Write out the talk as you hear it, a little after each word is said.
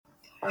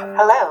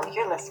Hello,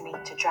 you're listening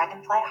to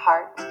Dragonfly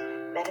Heart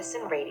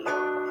Medicine Radio,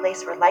 a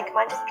place where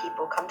like-minded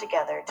people come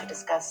together to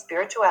discuss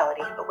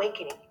spirituality,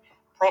 awakening,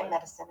 plant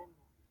medicine,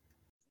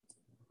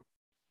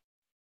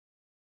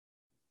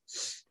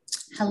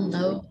 and more.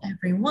 Hello,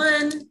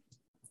 everyone.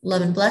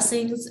 Love and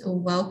blessings.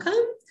 Welcome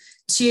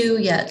to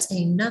yet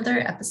another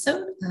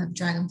episode of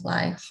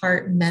Dragonfly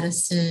Heart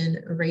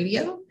Medicine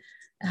Radio.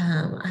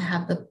 I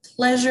have the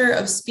pleasure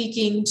of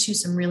speaking to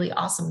some really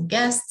awesome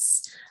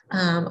guests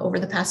over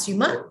the past few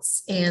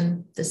months,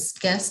 and this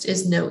guest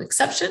is no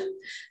exception.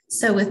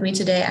 So with me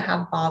today, I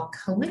have Bob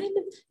Cohen,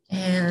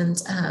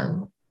 and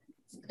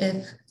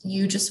if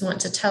you just want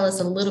to tell us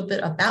a little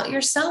bit about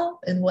yourself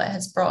and what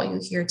has brought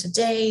you here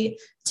today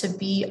to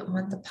be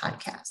on the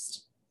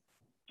podcast.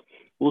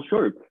 Well,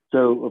 sure.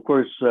 So, of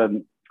course,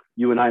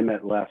 you and I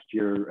met last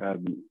year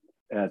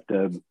at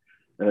an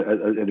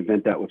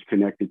event that was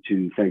connected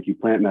to Thank You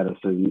Plant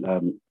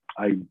Medicine.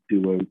 I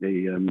do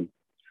an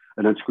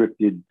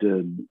unscripted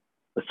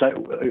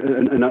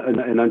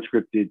an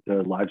unscripted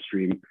live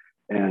stream,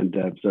 and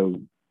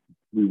so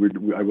I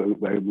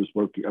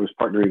was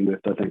partnering with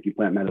Thank You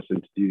Plant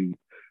Medicine to do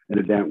an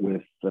event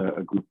with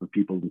a group of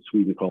people in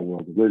Sweden called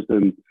World of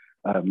Wisdom.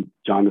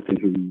 Jonathan,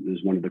 who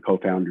is one of the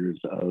co-founders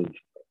of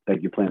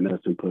Thank You Plant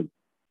Medicine,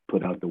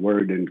 put out the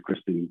word, and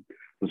Kristen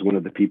was one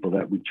of the people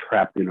that we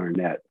trapped in our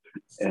net.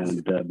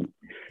 And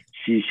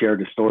she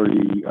shared a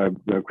story.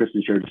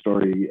 Kristen shared a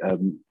story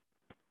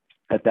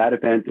at that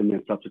event, and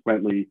then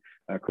subsequently,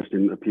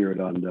 Kristen appeared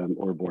on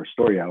Ouroboros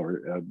Story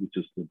Hour, which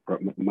is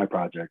my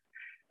project,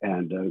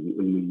 and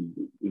we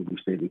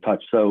stayed in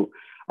touch. So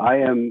I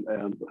am.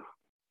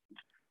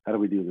 How do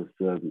we do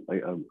this?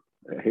 I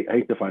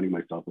hate defining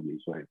myself in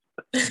these ways,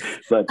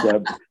 but for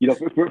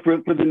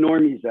the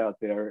normies out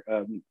there,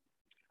 of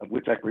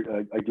which I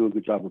do a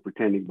good job of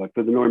pretending, but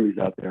for the normies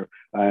out there,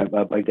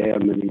 by day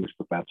I'm an English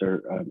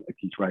professor. I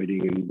teach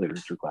writing and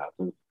literature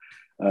classes.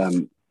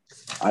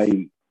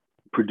 I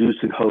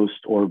produce and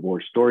host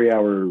Ouroboros Story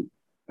Hour,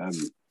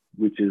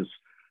 which is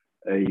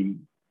a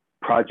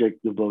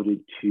project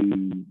devoted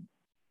to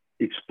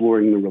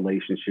exploring the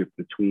relationship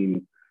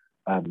between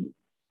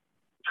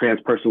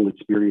transpersonal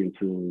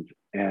experiences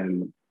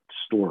and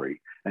story,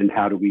 and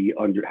how do we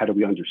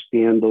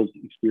understand those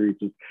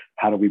experiences?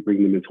 How do we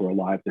bring them into our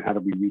lives, and how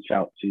do we reach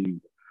out to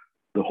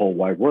the whole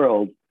wide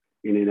world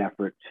in an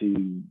effort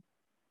to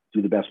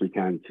do the best we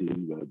can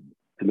to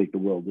make the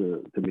world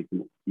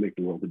make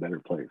the world a better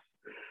place?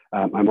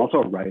 I'm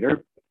also a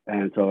writer,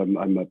 and so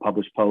I'm a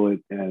published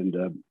poet, and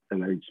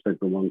I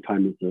spent a long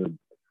time as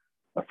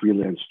a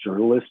freelance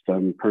journalist.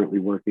 I'm currently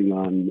working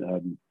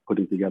on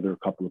putting together a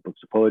couple of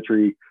books of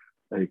poetry,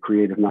 a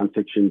creative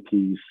nonfiction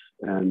piece,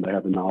 and I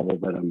have a novel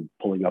that I'm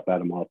pulling up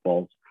out of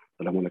mothballs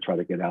that I want to try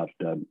to get out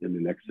in the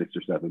next 6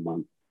 or 7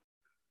 months.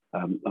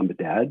 I'm a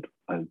dad.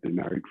 I've been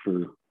married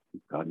for,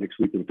 next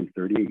week it'll be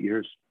 38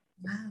 years.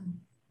 Wow.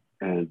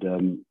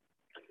 And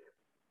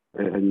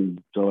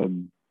so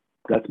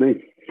that's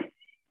me.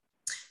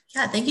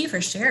 Yeah, thank you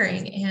for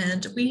sharing.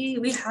 And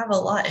we have a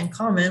lot in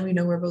common. We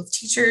know we're both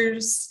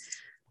teachers.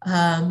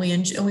 We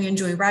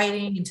enjoy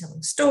writing and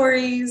telling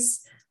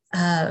stories.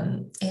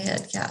 And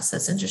yes,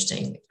 that's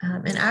interesting.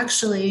 And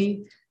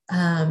actually,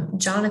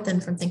 Jonathan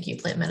from Thank You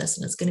Plant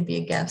Medicine is going to be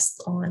a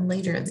guest on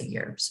later in the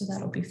year. So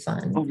that'll be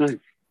fun. Oh, nice.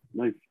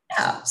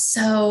 Yeah.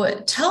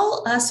 So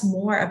tell us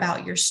more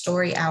about your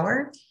story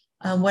hour,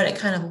 what it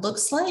kind of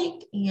looks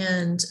like,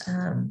 and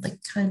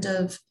kind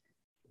of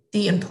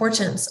the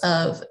importance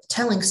of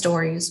telling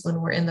stories when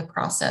we're in the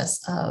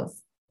process of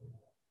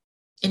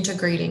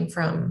integrating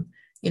from,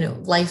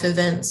 life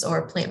events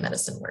or plant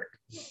medicine work.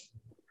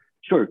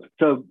 Sure.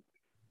 So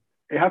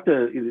I'm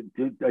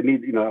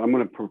going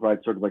to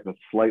provide sort of like a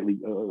slightly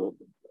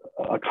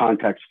a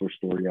context for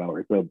story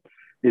hour. So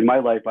in my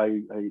life,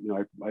 I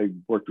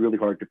worked really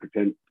hard to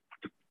pretend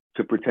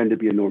to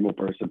be a normal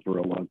person for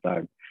a long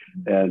time.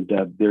 And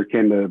there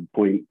came a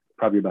point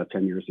probably about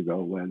 10 years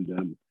ago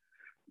when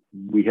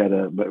we had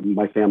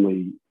my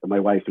family, my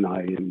wife and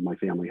I and my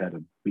family had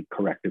a big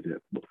corrective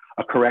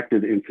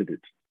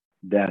incident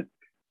that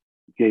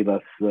gave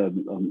us a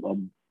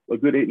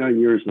good 8-9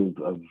 years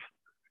of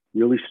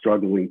really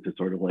struggling to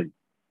sort of like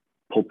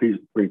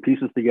bring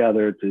pieces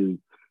together, to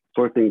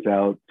sort things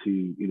out,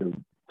 to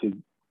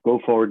go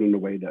forward in a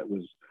way that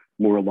was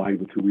more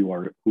aligned with who we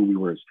were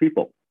as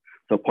people.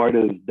 So part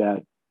of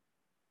that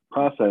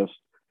process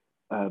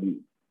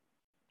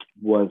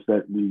was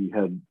that we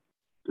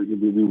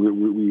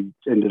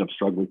ended up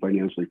struggling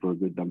financially for a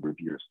good number of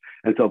years.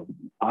 And so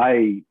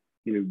I,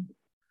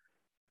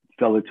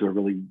 fell into a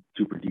really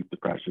super deep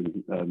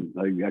depression.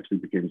 I actually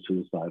became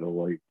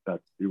suicidal.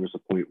 There was a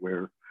point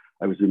where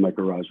I was in my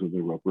garage with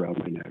a rope around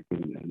my neck,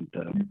 and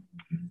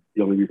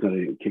the only reason I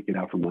didn't kick it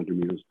out from under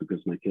me was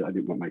because I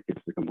didn't want my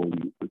kids to come home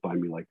and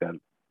find me like that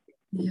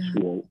from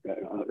school,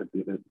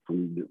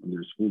 from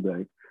their school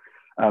day.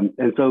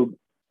 And so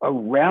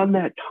around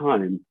that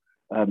time,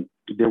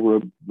 there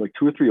were like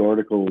 2 or 3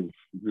 articles.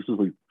 This was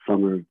like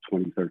summer of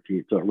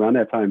 2013. So around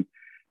that time,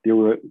 there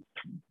were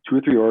 2 two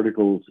or three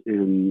articles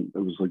it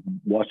was like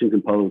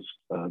Washington Post,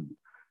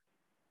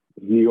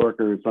 New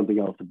Yorker, and something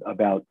else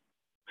about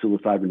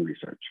psilocybin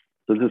research.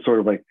 So this is sort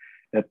of like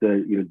at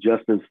the,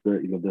 just as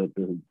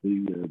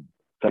the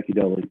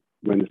psychedelic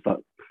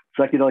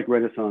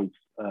renaissance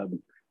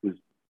was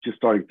just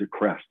starting to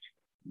crest.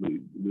 The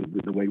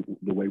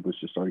wave was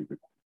just starting to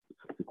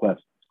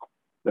crest.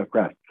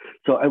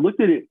 So I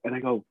looked at it and I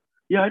go,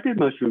 yeah, I did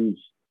mushrooms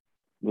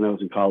when I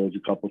was in college a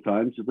couple of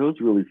times. So that was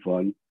really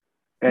fun.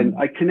 And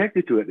I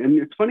connected to it. And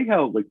it's funny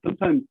how like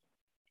sometimes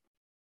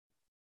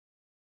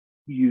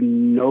you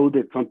know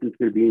that something's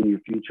going to be in your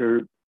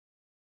future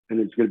and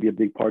it's going to be a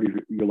big part of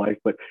your life,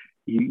 but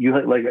you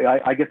like,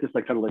 I get this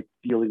like kind of like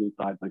feeling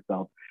inside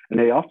myself,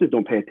 and I often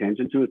don't pay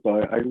attention to it. So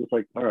I was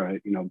like, all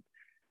right,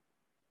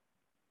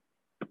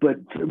 but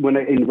when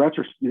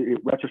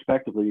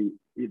retrospectively,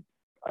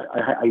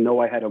 I know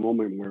I had a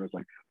moment where I was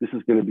like, this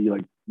is going to be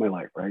like my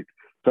life, right?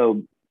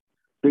 So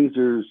things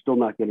are still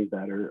not getting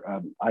better.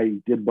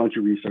 I did a bunch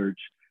of research.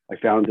 I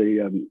found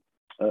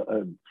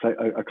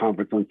a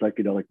conference on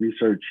psychedelic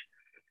research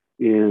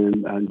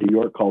in New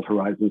York called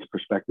Horizons,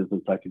 Perspectives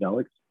in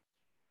Psychedelics.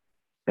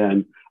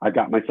 And I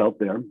got myself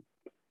there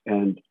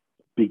and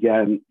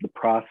began the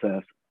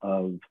process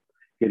of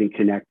getting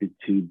connected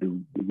to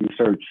the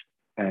research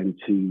and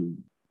to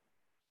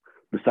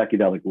the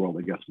psychedelic world,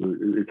 I guess,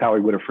 is how I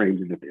would have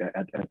framed it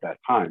at that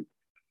time.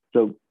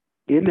 So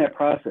in that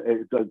process,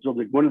 so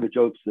like one of the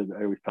jokes that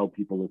I always tell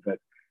people is that,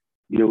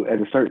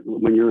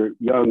 when you're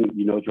young,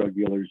 drug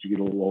dealers, you get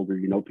a little older,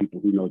 people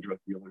who know drug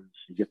dealers,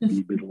 you get to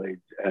be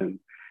middle-aged, and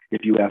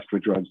if you ask for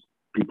drugs,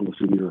 people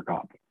assume you're a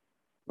cop,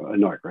 a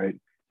narc, right?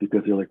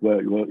 Because they're like, well,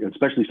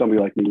 especially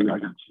somebody like me, I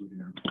got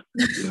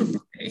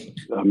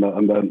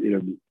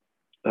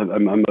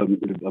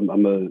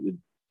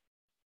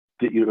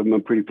I'm a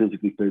pretty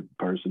physically fit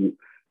person,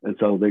 and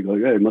so they go,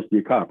 yeah, it must be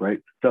a cop,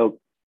 right? So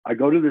I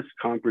go to this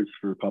conference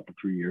for a couple,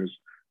 3 years.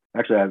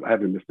 Actually, I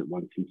haven't missed it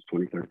once since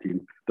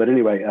 2013. But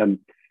anyway,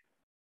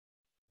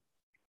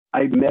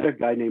 I met a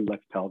guy named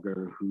Lex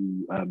Pelger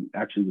who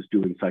actually was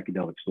doing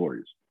psychedelic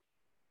stories.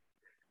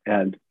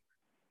 And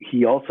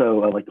he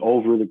also, like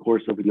over the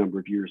course of a number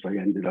of years, I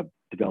ended up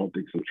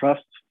developing some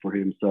trust for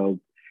him. So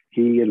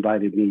he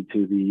invited me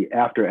to the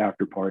after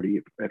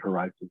party at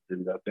Horizons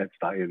in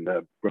Bed-Stuy in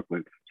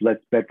Brooklyn. So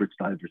that's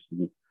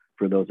Bedford-Stuyvesant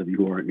for those of you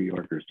who aren't New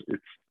Yorkers.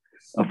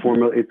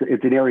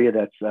 It's an area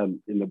that's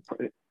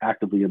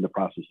actively in the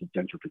process of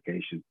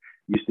gentrification. It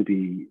used to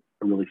be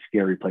a really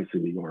scary place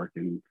in New York,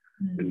 and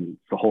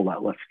it's a whole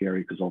lot less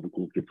scary because all the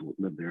cool kids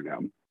live there now.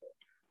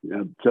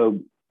 So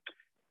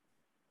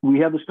we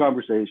had this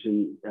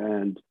conversation,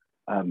 and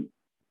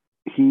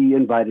he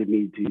invited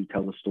me to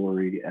tell a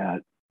story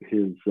at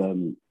his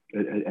thing.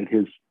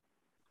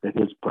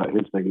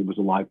 It was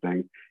a live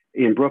thing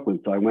in Brooklyn.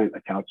 So I went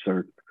a couch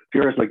surf.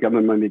 Here I was like, I'm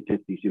in my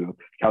mid-50s,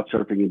 couch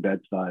surfing in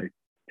Bed-Stuy,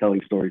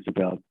 telling stories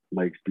about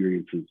my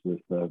experiences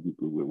with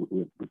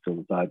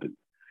psilocybin.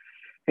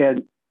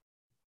 And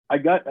I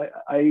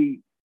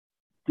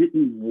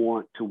didn't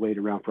want to wait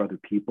around for other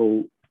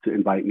people to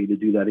invite me to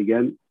do that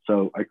again.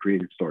 So I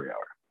created Story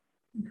Hour.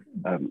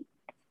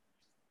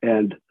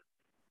 And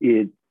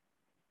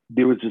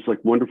there was this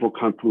like wonderful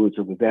confluence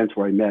of events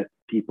where I met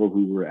people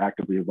who were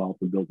actively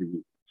involved in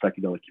building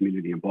psychedelic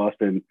community in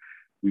Boston.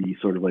 We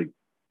sort of like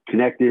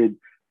connected,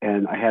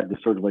 and I had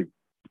this sort of like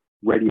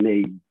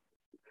ready-made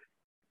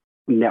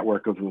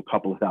network of a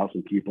couple of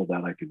thousand people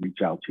that I could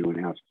reach out to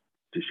and ask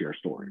to share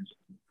stories.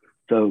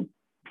 So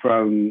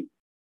from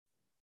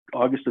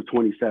August of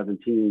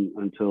 2017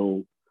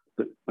 until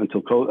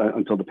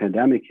the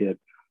pandemic hit,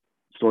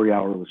 Story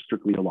Hour was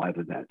strictly a live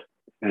event,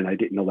 and I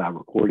didn't allow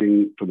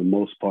recording for the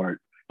most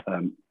part.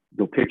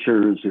 No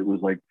pictures. It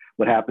was like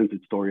what happens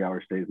at Story Hour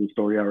stays in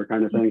Story Hour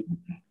kind of thing.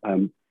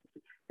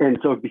 And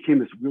so it became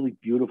this really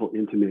beautiful,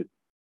 intimate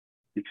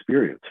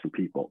experience for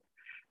people.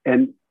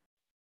 And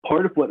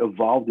part of what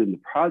evolved in the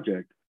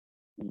project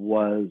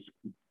was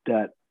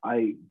that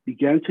I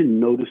began to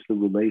notice the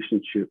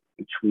relationship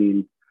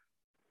between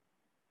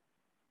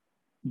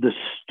the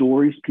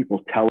stories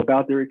people tell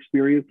about their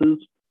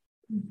experiences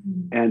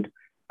and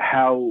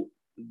how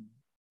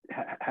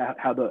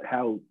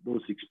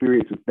those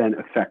experiences then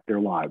affect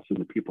their lives and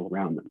the people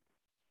around them.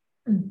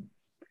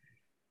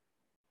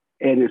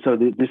 And so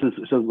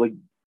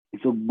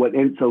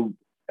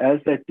as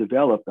that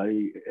developed,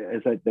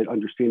 as that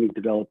understanding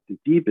developed and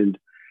deepened,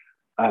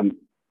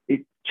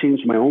 it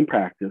changed my own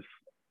practice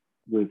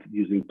with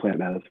using plant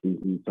medicine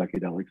and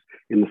psychedelics,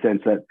 in the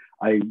sense that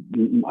I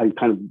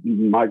kind of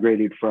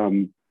migrated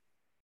from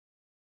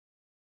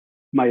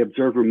my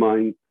observer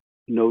mind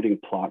noting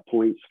plot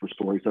points for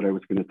stories that I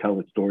was going to tell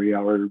at Story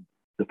Hour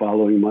the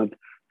following month,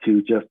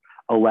 to just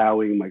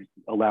allowing my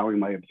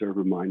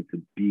observer mind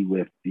to be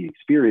with the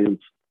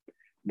experience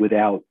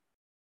without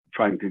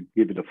trying to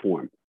give it a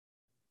form.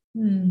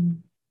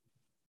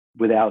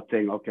 Without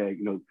saying, okay,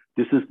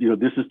 this is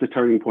the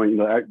turning point.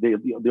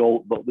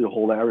 The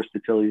whole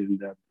Aristotelian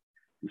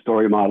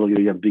story model.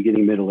 You have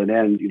beginning, middle, and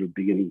end.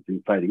 Beginning is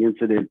inciting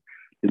incident.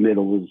 The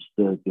middle is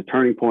the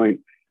turning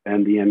point,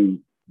 and the end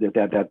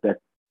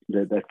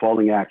that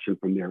falling action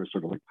from there is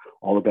sort of like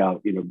all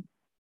about,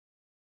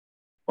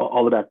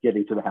 all about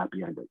getting to the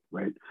happy ending,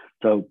 right?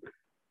 So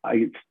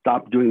I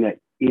stopped doing that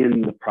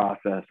in the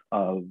process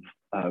of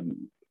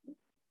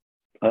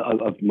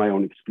my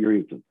own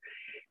experiences.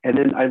 And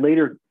then I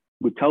later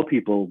would tell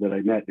people that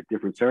I met at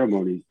different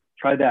ceremonies,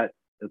 try that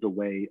as a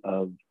way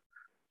of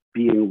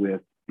being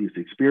with these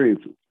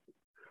experiences.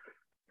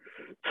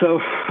 So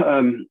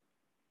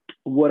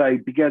what I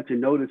began to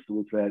notice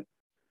was that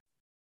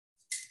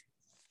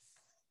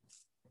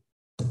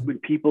when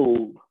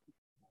people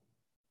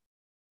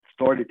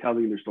started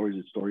telling their stories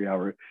at Story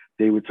Hour,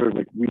 they would sort of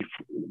like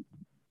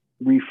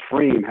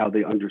reframe how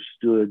they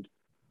understood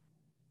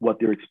what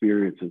their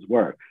experiences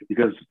were,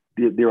 because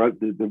the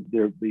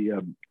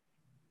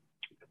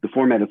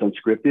format is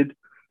unscripted.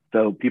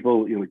 So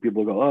people,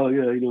 people go, oh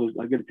yeah, I'm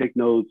going to take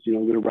notes,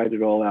 I'm going to write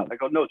it all out. I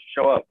go, no, just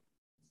show up.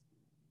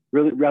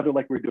 Really, rather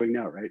like we're doing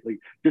now, right? Like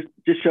just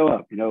show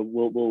up.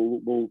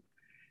 We'll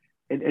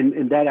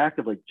and that act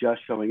of like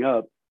just showing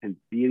up and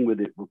being with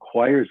it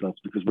requires us,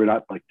 because we're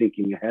not like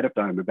thinking ahead of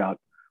time about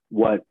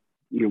what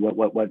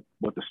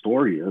the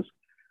story is.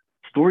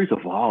 Stories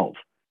evolve,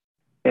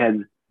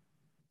 and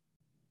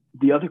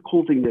the other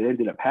cool thing that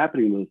ended up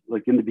happening was,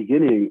 like, in the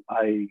beginning,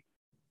 I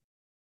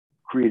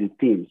created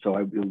themes. So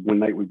one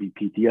night would be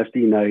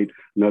PTSD night,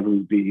 another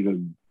would be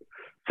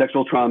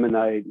sexual trauma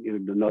night,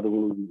 another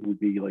one would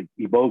be like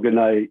Iboga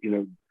night,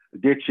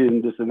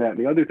 addiction, this and that and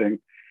the other thing.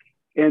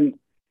 And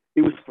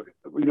it was,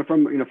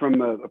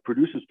 from a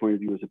producer's point of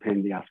view, it was a pain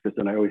in the ass, because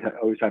then I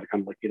always had to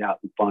kind of like get out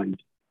and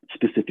find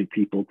specific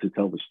people to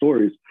tell the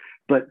stories.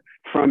 But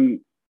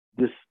from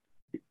this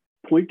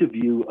point of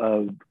view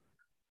of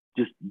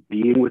just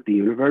being with the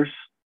universe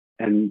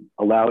and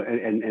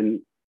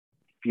and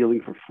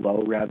feeling for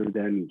flow rather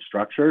than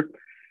structure,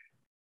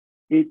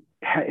 it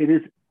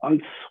has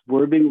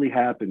unswervingly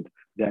happened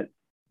that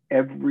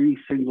every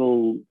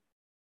single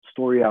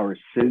Story Hour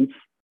since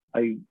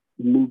I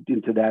moved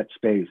into that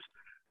space,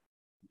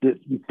 the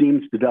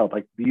themes developed.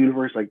 Like the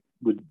universe,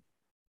 the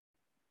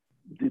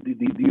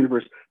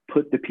universe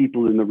put the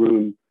people in the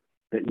room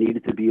that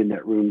needed to be in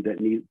that room, that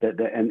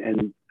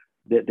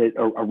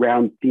are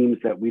around themes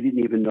that we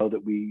didn't even know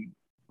that we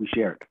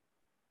shared.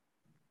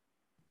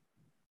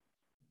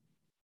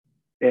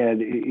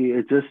 And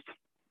it's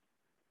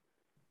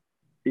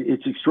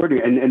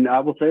extraordinary. And I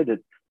will say that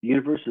the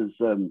universe is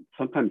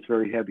sometimes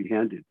very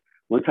heavy-handed.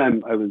 One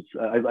time I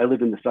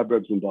live in the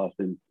suburbs in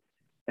Boston,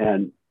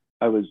 and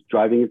I was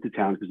driving into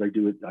town, because I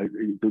do it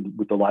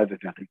with the live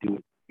event, I do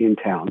it in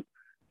town.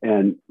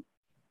 And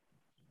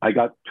I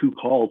got 2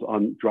 calls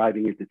on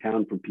driving into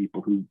town from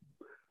people who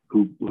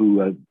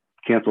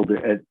canceled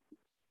it at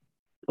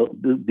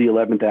the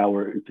 11th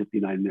hour and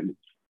 59 minutes.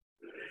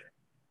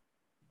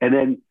 And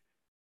then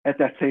at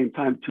that same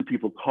time, 2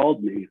 people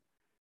called me,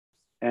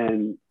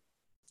 and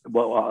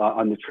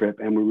on the trip,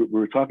 and we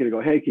were talking to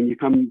go, hey, can you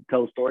come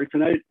tell a story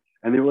tonight?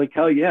 And they were like,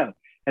 hell yeah.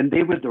 And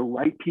they were the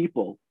right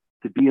people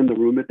to be in the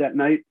room at that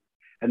night.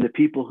 And the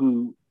people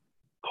who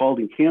called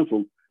and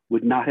canceled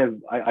would not have,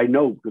 I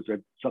know, because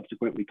I've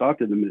subsequently talked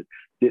to them,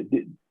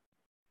 it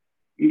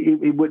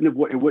wouldn't have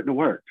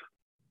worked.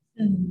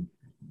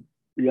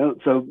 Mm-hmm.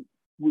 So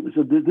this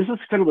is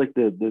kind of like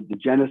the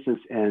genesis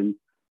and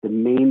the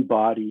main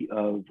body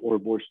of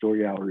Ouroboros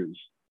Story Hour's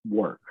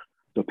work.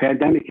 So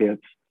pandemic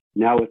hits,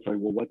 now it's like,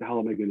 well, what the hell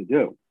am I going to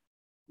do?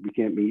 We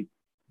can't meet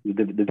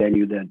the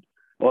venue that,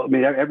 well, I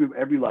mean,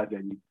 every live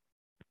venue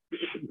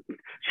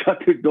shut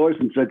their doors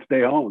and said,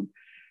 stay home.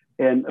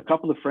 And a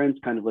couple of friends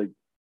kind of like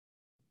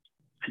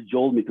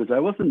cajoled me, because I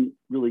wasn't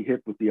really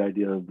hip with the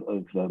idea of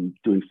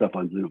doing stuff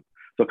on Zoom.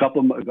 So a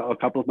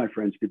couple of my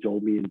friends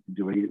cajoled me into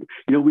doing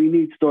it. We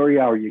need Story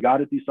Hour. You got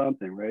to do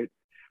something, right?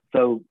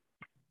 So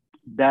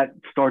that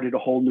started a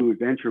whole new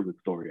adventure with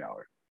Story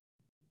Hour.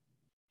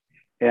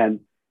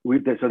 And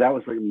so that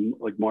was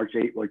like March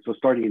 8th, so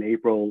starting in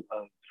April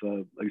of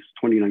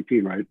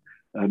 2019, right?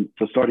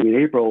 So starting in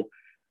April,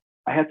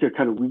 I had to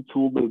kind of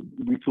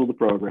retool the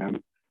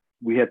program.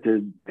 We had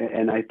to,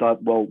 and I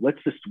thought, well,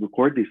 let's just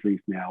record these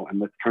things now and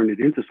let's turn it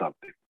into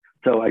something.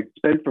 So I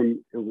spent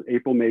from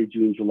April, May,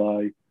 June,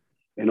 July,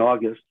 and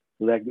August,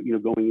 so that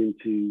going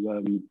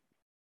into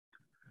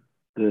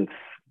the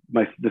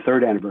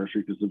 3rd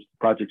anniversary, because the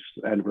project's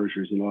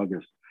anniversary is in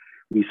August.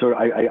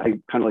 I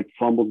kind of like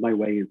fumbled my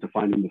way into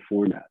finding the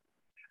format.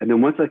 And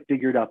then once I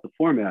figured out the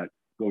format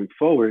going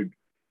forward,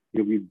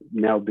 we've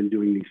now been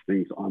doing these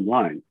things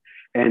online.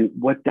 And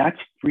what that's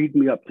freed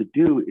me up to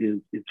do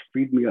is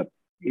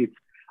it's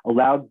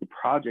allowed the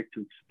project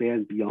to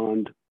expand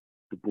beyond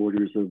the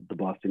borders of the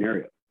Boston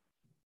area.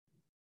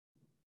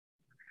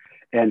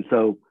 And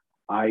so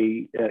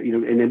and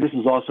then this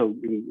is also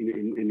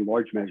in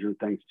large measure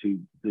thanks to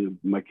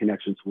my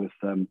connections with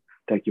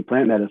Thank You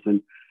Plant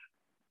Medicine.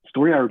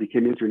 Story Hour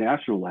became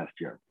international last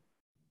year.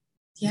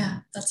 Yeah,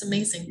 that's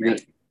amazing,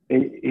 right?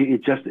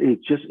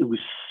 It was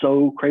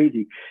so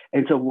crazy.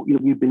 And so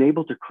we've been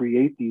able to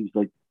create these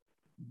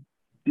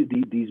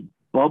these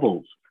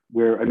bubbles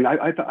where, I mean,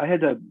 I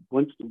had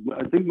once,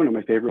 I think one of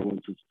my favorite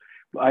ones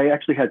I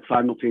actually had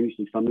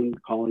simultaneously someone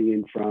calling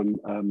in from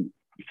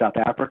South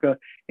Africa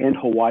and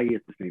Hawaii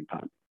at the same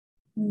time.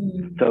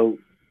 Mm. So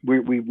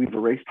we've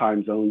erased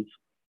time zones,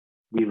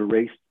 we've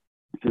erased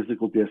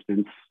physical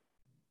distance,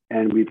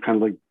 and we've kind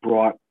of like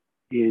brought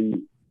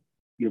in,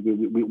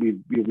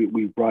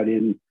 we've brought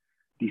in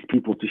these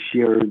people to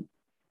share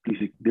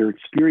their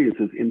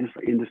experiences in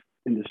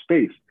this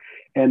space.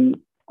 And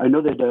I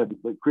know that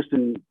like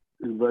Kristen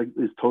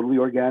is totally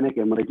organic,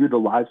 and when I do the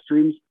live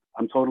streams,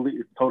 it's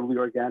totally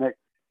organic.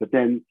 But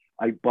then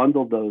I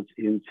bundle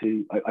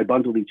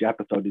each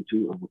episode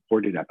into a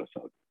recorded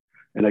episode,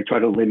 and I try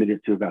to limit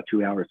it to about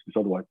 2 hours, because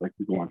otherwise, like,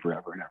 we go on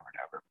forever and ever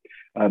and ever.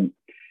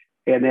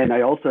 And then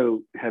I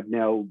also have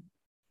now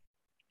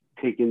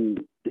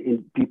taken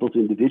people's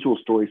individual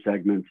story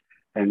segments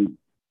and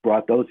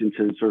brought those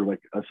into sort of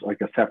like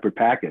a separate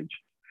package.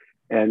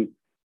 And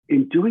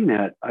in doing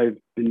that, I've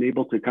been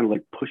able to kind of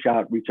like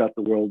reach out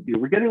the world.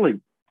 We're getting like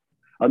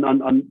on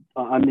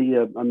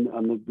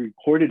the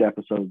recorded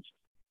episodes,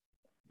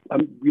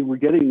 we're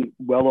getting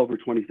well over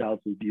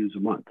 20,000 views a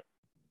month.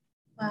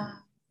 Wow.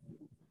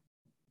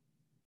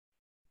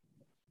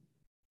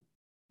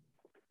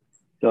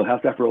 So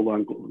how's that for a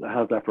long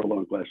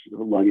question?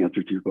 A long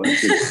answer to your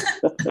question.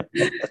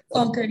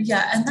 Oh, good.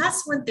 Yeah, and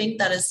that's one thing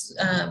that is,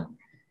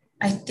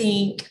 I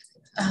think,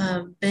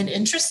 been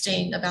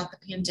interesting about the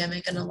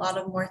pandemic, and a lot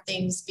of more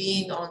things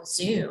being on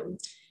Zoom.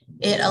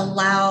 It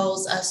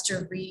allows us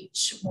to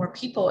reach more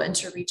people and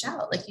to reach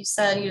out. Like you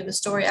said, the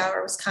story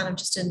hour was kind of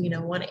just in,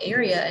 one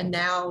area, and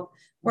now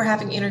we're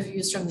having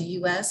interviews from the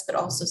US, but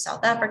also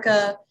South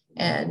Africa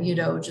and,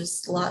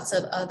 just lots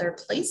of other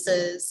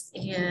places.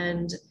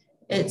 And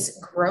it's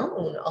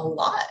grown a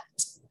lot.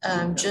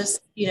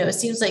 It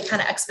seems like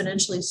kind of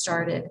exponentially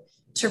started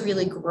to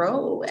really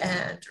grow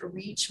and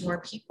reach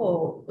more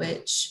people,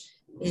 which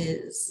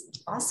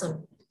is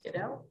awesome,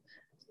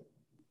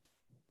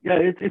 Yeah,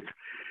 it's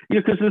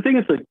because the thing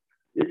is, like,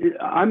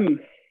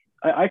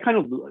 I kind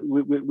of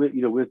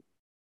with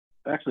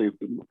actually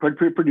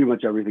pretty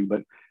much everything,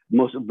 but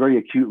most very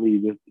acutely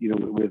with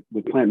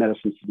plant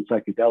medicines and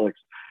psychedelics.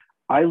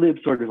 I live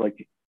sort of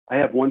like, I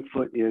have one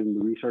foot in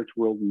the research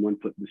world and one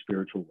foot in the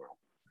spiritual world.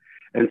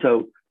 And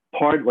so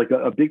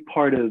a big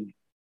part of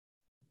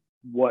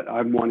what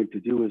I'm wanting to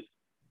do is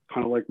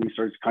kind of like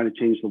research, kind of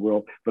change the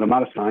world, but I'm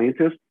not a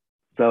scientist.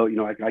 So,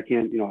 I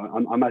can't,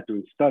 I'm not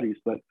doing studies,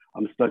 but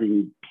I'm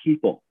studying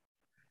people.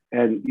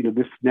 And,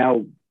 this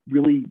now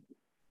really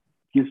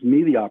gives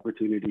me the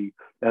opportunity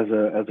as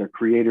a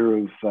creator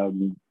of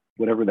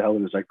whatever the hell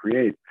it is I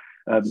create,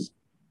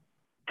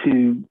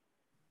 to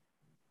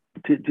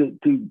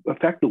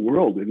affect the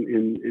world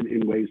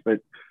in ways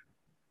that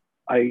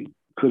I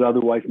could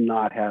otherwise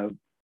not have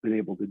been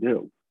able to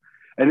do.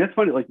 And that's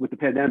funny, like with the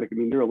pandemic, I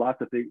mean, there are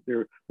lots of things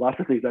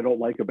I don't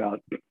like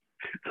about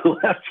the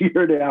last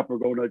year and a half or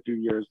going on 2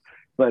 years,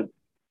 but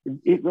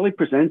it really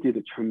presented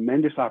a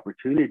tremendous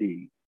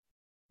opportunity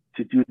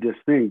to do this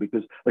thing,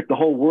 because like the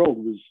whole world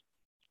was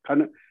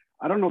kind of,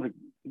 I don't know,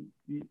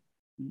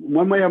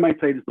 one way I might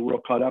say it is the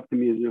world caught up to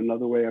me, and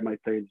another way I might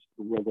say it's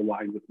the world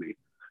aligned with me.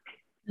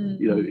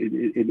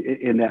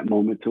 Mm-hmm. In that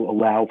moment, to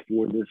allow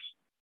for this,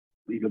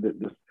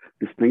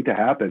 this thing to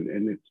happen.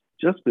 And it's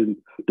just been,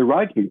 the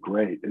ride's been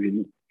great. I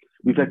mean,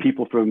 we've had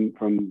people from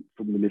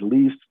the Middle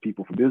East,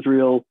 people from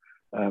Israel,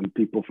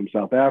 people from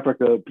South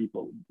Africa,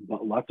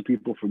 lots of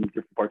people from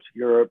different parts of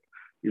Europe,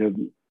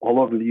 all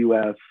over the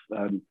US.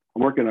 I'm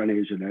working on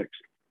Asia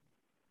next.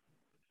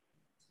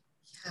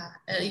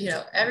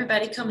 Yeah,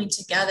 everybody coming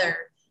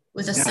together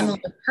with a similar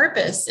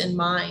purpose in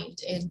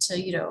mind, and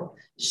to,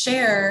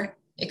 share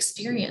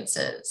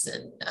experiences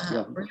and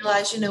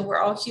realize, we're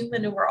all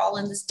human and we're all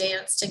in this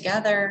dance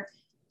together,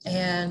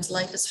 and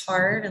life is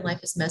hard and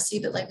life is messy,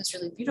 but life is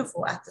really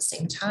beautiful at the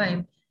same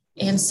time.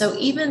 And so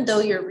even though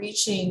you're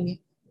reaching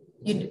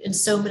in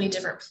so many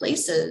different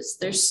places,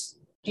 there's,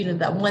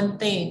 that one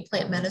thing,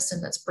 plant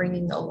medicine, that's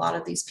bringing a lot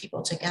of these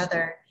people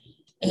together.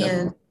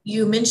 And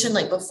you mentioned,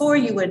 like, before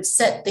you would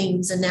set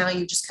themes and now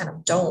you just kind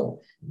of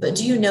don't, but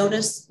do you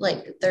notice,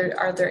 like,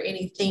 are there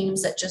any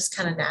themes that just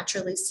kind of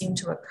naturally seem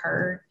to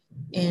occur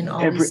in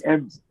all these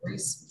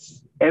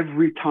stories?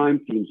 Every time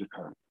themes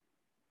occur.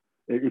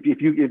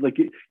 If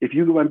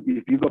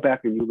you go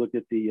back and you look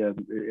at the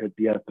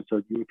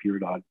episode you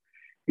appeared on,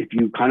 if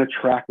you kind of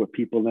track what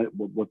people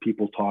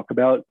talk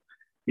about,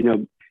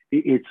 there's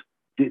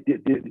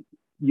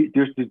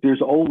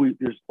always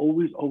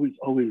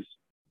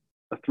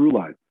a through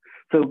line.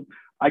 So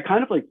I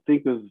kind of like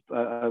think of,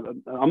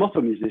 I'm also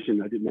a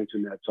musician. I didn't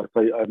mention that. So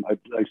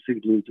I sing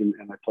blues and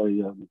I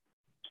play,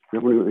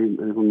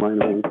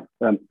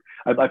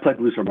 I play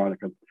blues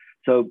harmonica.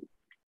 So,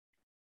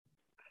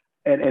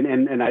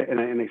 and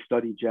I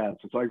study jazz.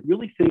 So I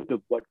really think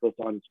of what goes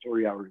on in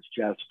Story Hour as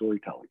jazz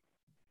storytelling.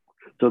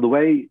 So the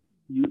way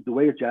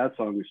a jazz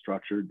song is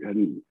structured,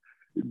 and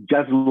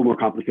jazz is a little more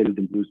complicated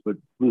than blues, but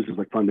blues is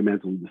like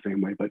fundamentally the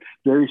same way. But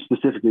very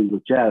specifically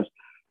with jazz,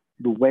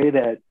 the way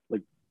that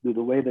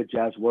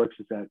jazz works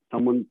is that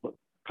someone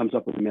comes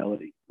up with a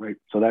melody, right?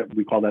 So that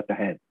we call that the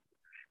head,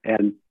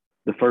 and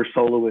the first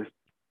soloist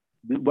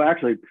well,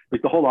 actually,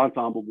 like the whole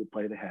ensemble will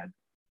play the head,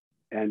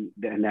 and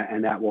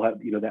that will have,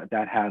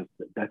 that has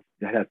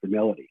the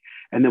melody.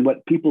 And then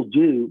what people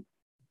do,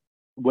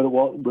 what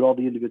all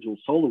the individual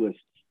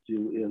soloists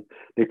do is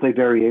they play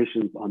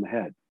variations on the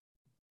head.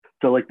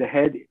 So like the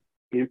head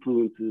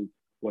influences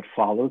what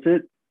follows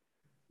it,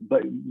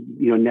 but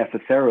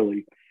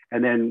necessarily,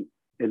 and then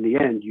in the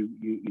end,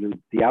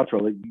 the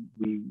outro, like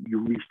you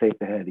restate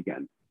the head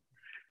again.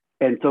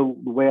 And so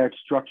the way I've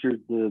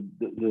structured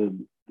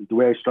the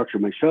way I structure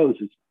my shows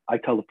is I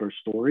tell the first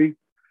story.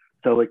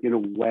 So like in a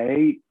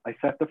way, I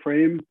set the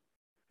frame,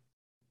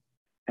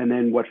 and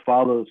then what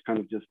follows kind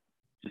of just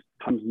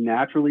comes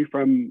naturally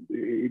from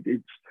it.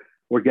 It's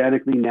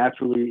organically,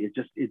 naturally.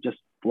 It just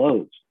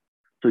flows.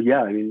 So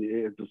yeah, I mean,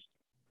 it just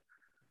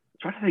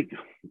try to think.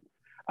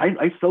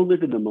 I so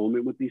live in the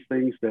moment with these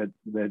things that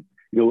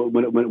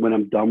when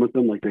I'm done with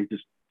them, like they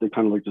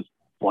kind of like just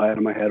fly out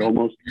of my head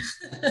almost.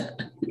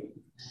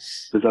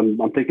 Because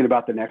I'm thinking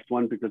about the next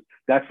one, because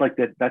that's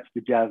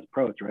the jazz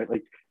approach, right?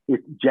 Like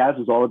jazz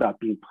is all about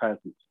being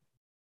present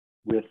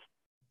with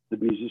the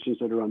musicians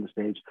that are on the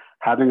stage,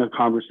 having a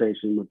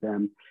conversation with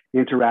them,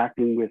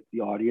 interacting with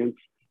the audience.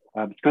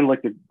 It's kind of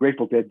like the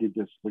Grateful Dead did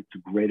this like to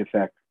great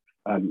effect,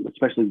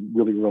 especially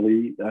really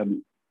early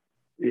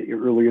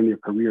in their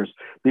careers.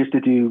 They used to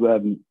do.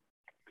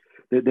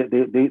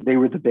 They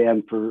were the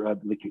band for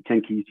the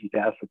Ken Kesey's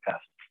Acid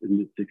Test in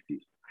the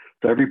 '60s.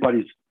 So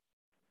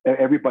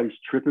everybody's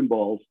tripping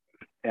balls,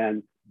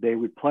 and they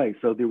would play.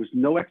 So there was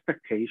no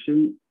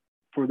expectation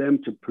for them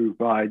to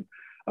provide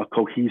a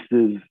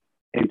cohesive,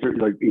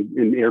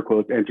 in air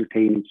quotes,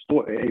 entertaining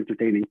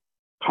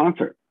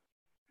concert.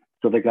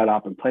 So they got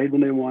up and played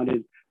when they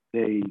wanted.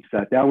 They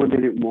sat down when they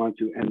didn't want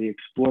to, and they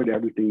explored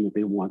everything that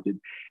they wanted.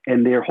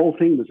 And their whole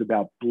thing was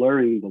about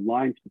blurring the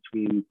lines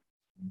between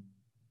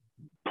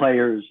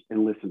players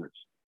and listeners,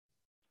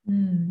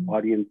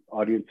 audience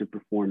and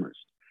performers.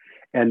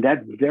 And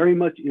that very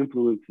much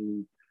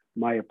influences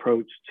my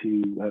approach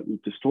to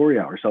story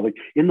hour. So like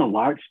in the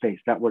large space,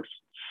 that works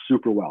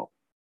super well.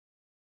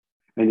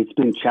 And it's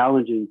been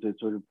challenging to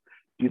sort of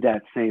do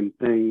that same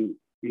thing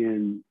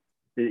in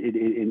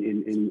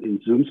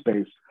Zoom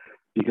space,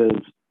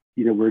 because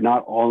we're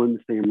not all in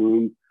the same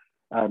room.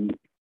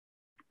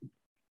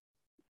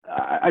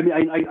 I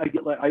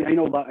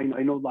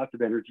know lots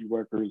of energy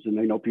workers, and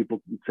I know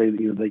people say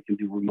that they can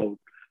do remote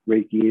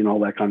Reiki and all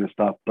that kind of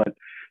stuff, but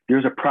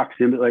there's a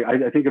proximity. Like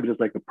I think of it as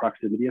like a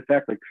proximity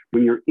effect. Like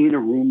when you're in a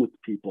room with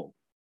people,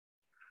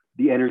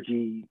 the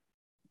energy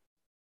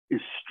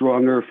is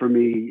stronger for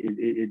me,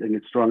 and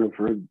it's stronger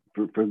for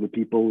the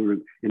people who are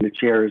in the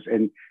chairs.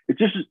 And it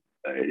just,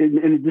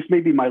 and this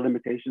may be my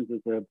limitations as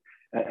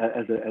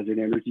an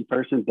energy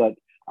person, but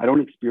I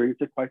don't experience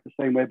it quite the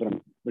same way. But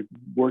I'm like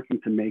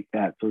working to make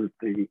that sort of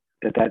thing,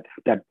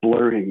 that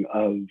blurring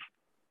of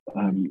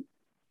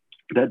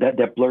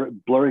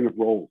blurring of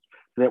roles,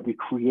 so that we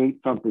create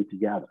something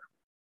together.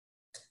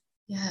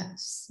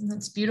 Yes, and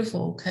that's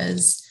beautiful,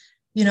 because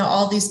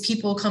all these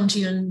people come to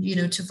you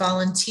and to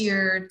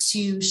volunteer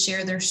to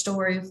share their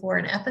story for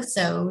an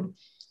episode.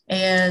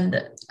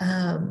 And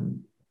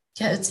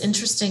it's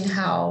interesting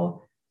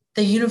how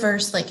the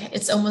universe, like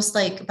it's almost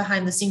like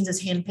behind the scenes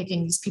is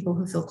handpicking these people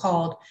who feel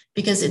called,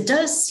 because it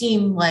does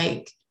seem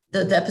like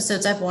the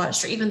episodes I've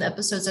watched, or even the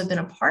episodes I've been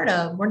a part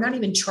of, we're not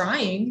even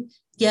trying,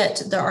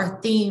 yet there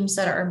are themes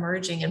that are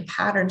emerging and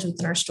patterns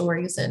within our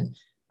stories. And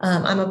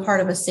I'm a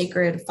part of a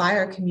sacred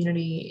fire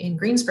community in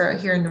Greensboro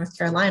here in North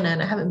Carolina,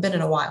 and I haven't been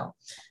in a while,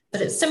 but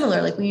it's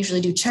similar. Like we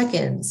usually do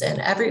check-ins, and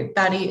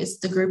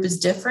the group is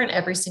different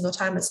every single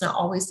time. It's not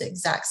always the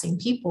exact same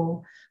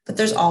people, but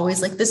there's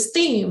always like this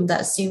theme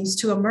that seems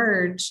to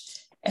emerge.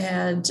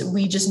 And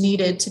we just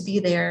needed to be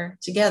there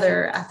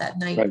together at that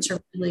night, right,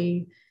 to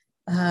really,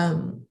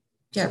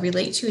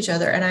 relate to each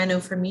other. And I know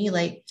for me,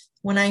 like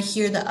when I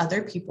hear that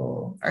other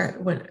people are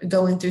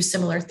going through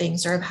similar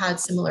things or have had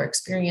similar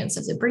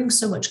experiences, it brings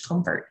so much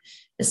comfort,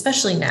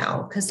 especially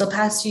now, because the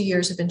past few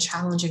years have been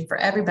challenging for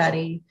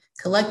everybody,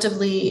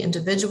 collectively,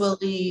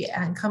 individually,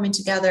 and coming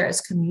together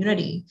as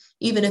community,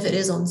 even if it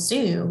is on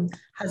Zoom,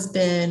 has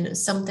been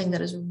something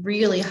that has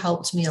really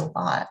helped me a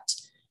lot.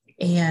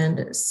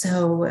 And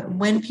so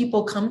when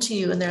people come to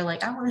you and they're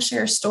like, I want to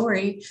share a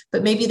story,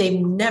 but maybe they've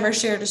never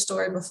shared a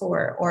story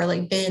before, or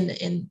like been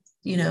in,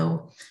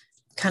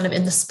 kind of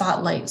in the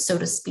spotlight, so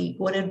to speak,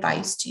 what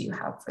advice do you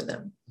have for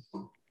them?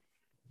 All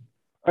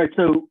right.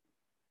 So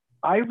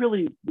I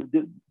really,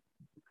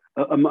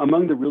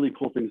 among the really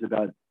cool things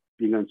about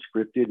being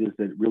unscripted is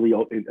that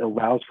it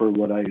allows for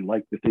what I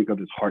like to think of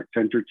as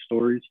heart-centered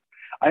stories.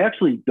 I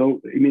actually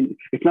don't,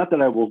 it's not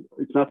that I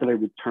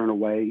would turn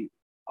away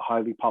a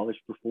highly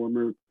polished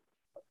performer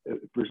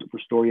for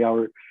story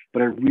hour,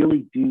 but I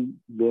really do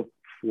look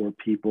for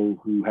people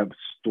who have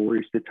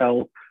stories to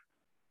tell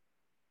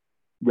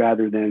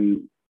rather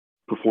than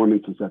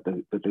performances that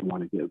they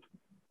want to give.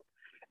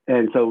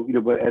 And so,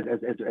 but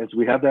as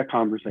we have that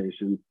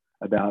conversation,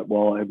 about,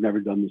 well, I've never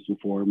done this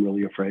before. I'm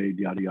really afraid,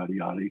 yada, yada,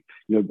 yada.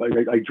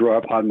 I draw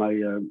upon my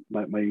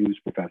English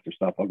professor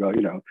stuff. I'll go,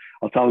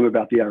 I'll tell them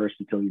about the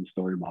Aristotelian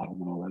story model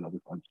and all that other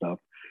fun stuff.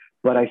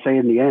 But I say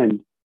in the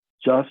end,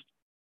 just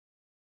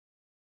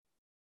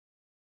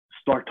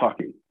start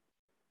talking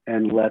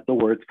and let the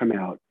words come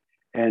out.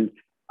 And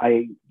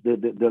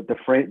the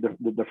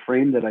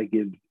frame that I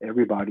give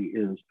everybody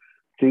is,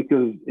 think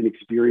of an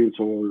experience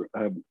or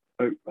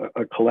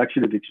a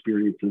collection of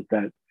experiences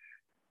that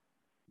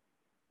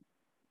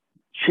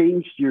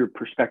changed your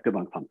perspective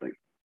on something.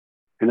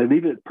 And I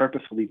leave it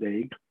purposefully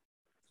vague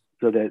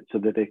so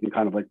that they can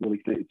kind of like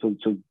really think,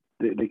 so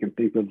they can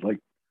think of like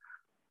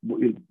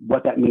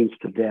what that means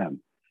to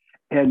them.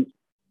 And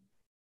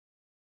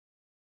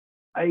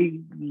I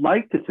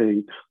like to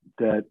think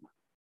that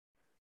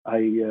I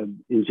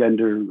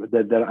engender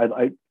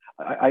that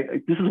I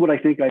this is what I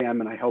think I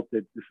am, and I hope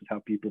that this is how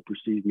people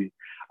perceive me.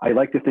 I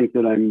like to think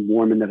that I'm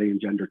warm and that I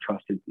engender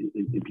trust in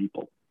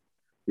people.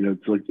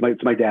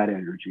 It's my dad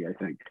energy, I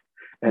think.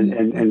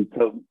 And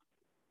so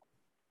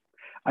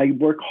I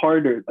work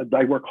hardest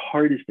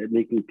at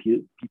making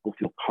people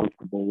feel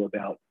comfortable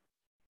about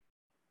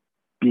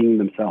being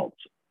themselves,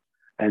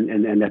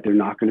 and that they're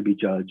not going to be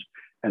judged,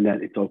 and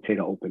that it's okay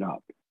to open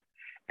up.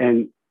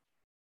 And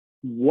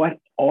what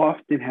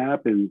often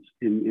happens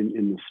in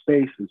the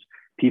space is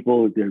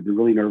people, they're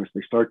really nervous.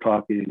 They start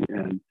talking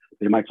and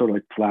they might sort of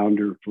like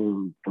flounder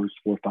for first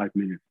 4 or 5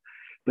 minutes.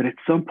 But at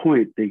some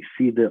point they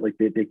see that like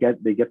they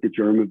get the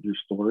germ of their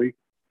story,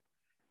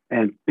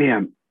 and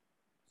bam,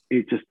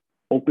 it just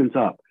opens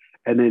up.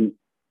 And then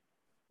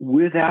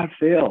without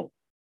fail,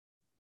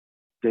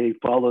 they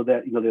follow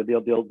that,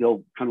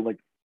 they'll kind of like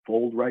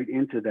fold right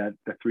into that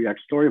 3X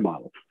story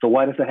model. So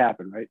why does that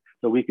happen, right?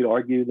 So we could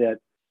argue that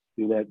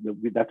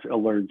that's a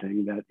learned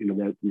thing, that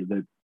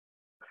that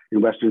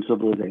in Western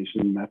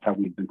civilization, that's how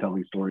we've been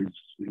telling stories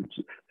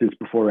since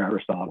before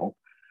Aristotle.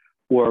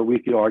 Or we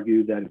could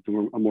argue that it's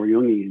a more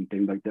Jungian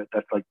thing, like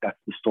that's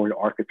the story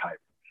archetype.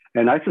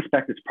 And I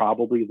suspect it's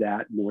probably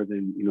that more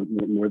than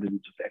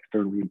just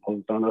externally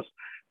imposed on us.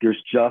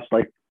 There's just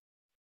like,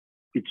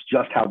 it's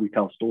just how we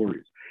tell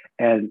stories,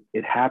 and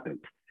it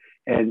happens.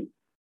 And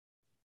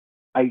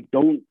I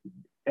don't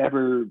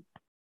ever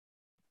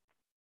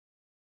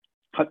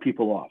cut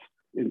people off,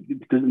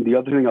 because the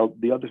other thing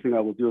I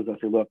will do is I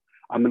say, look,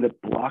 I'm going to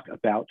block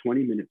about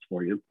 20 minutes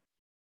for you.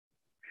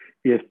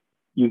 If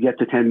you get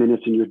to 10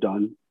 minutes and you're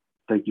done,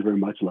 thank you very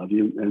much, love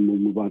you, and we'll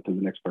move on to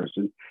the next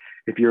person.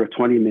 If you're at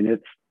 20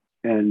 minutes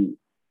and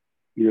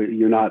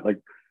you're not like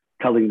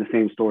telling the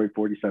same story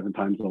 47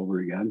 times over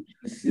again,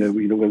 you're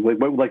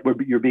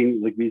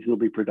being like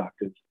reasonably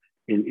productive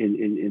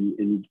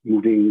in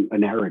moving a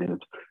narrative,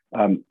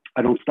 I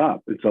don't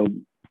stop. And so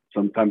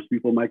sometimes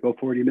people might go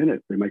 40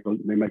 minutes, they might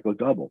go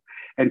double.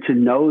 And to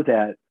know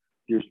that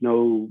there's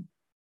no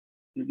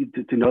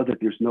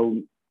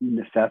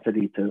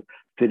necessity to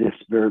fit a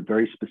very,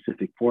 very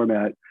specific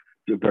format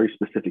to a very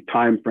specific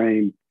time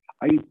frame,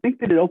 I think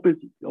that it opens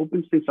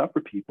things up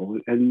for people.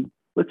 And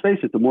let's face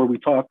it, the more we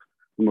talk,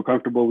 the more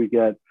comfortable we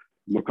get.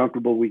 The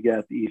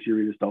easier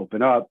it is to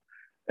open up.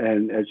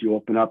 And as you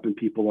open up and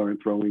people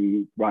aren't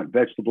throwing rotten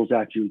vegetables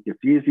at you, it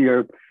gets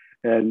easier.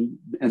 And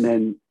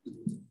then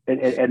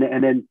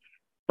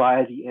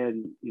by the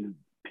end,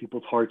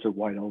 people's hearts are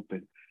wide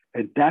open.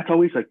 And that's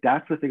always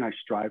that's the thing I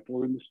strive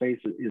for in the space,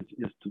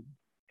 is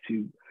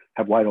to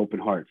have wide open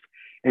hearts.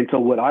 And so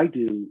what I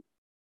do,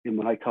 and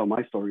when I tell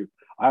my story,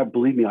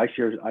 believe me, I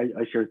share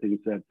things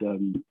that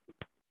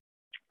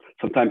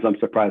sometimes I'm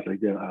surprised I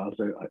did.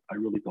 I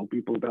really tell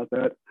people about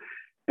that.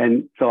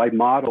 And so I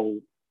model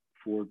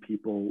for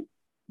people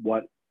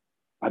what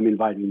I'm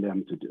inviting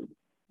them to do.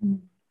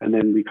 Mm-hmm. And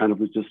then we kind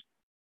of it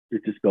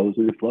just goes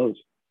and it flows.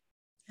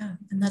 Yeah,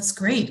 and that's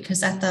great,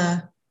 because at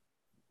the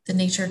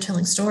nature of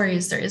telling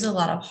stories, there is a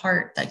lot of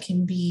heart that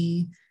can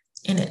be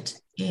in it,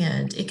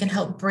 and it can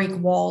help break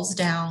walls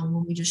down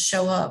when we just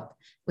show up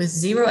with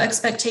zero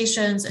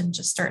expectations and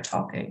just start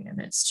talking. And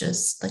it's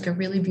just like a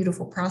really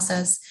beautiful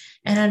process.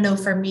 And I know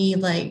for me,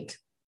 like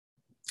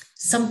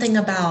something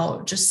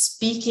about just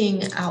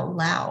speaking out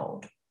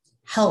loud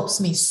helps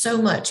me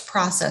so much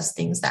process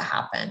things that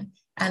happen.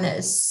 And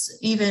it's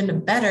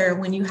even better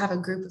when you have a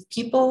group of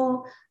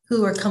people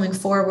who are coming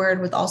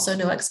forward with also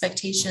no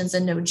expectations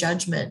and no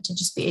judgment, to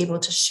just be able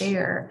to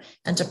share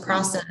and to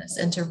process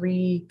and to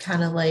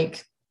replay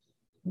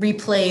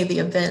the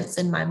events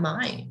in my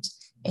mind.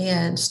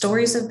 And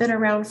stories have been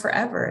around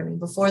forever. I mean,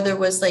 before there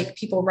was like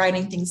people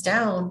writing things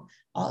down,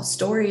 all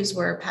stories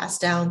were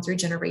passed down through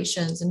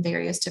generations in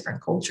various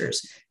different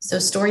cultures. So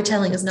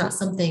storytelling is not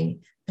something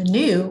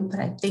new, but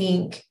I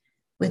think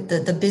with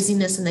the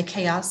busyness and the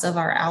chaos of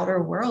our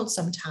outer world,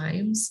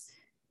 sometimes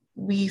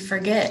we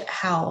forget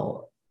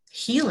how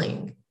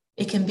healing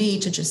it can be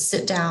to just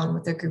sit down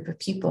with a group of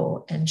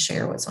people and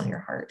share what's on your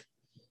heart.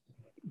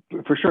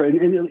 For sure.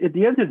 And at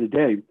the end of the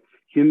day,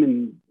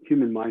 human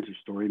minds are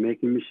story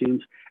making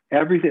machines.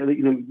 Everything,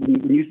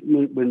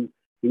 when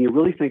you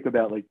really think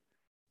about like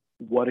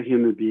what a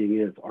human being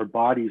is, our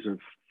bodies are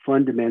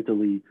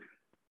fundamentally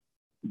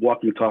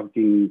walking,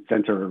 talking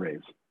sensor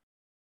arrays.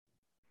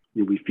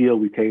 We feel,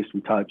 we taste,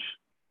 we touch,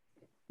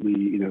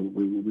 we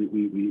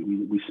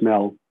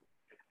smell,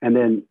 and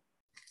then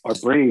our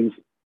brains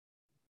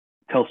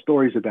tell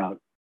stories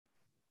about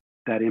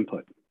that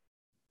input.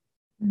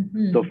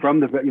 Mm-hmm. So from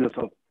the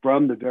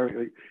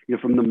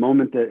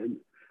moment that,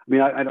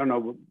 I don't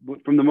know,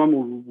 from the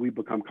moment we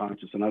become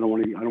conscious, and I don't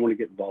want to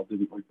get involved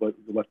in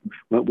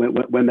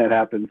when that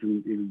happens,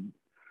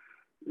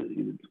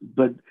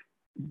 but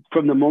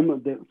from the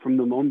moment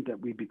that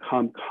we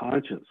become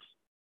conscious,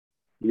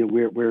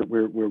 we're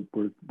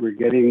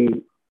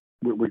getting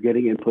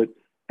input,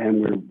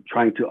 and we're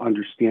trying to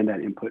understand that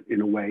input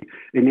in a way,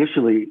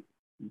 initially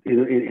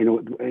in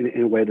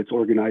a way that's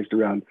organized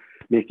around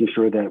making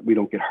sure that we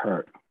don't get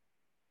hurt,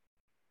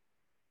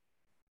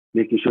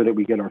 making sure that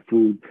we get our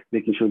food,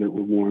 making sure that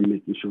we're warm,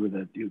 making sure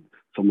that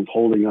someone's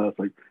holding us,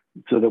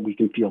 so that we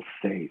can feel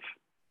safe.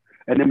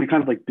 And then we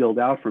kind of build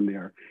out from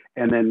there.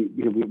 And then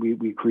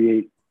we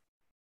create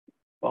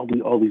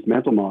all these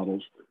mental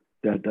models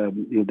that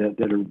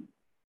that are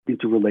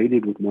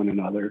interrelated with one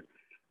another.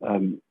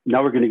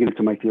 Now we're going to get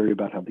into my theory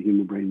about how the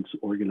human brain's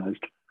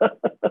organized.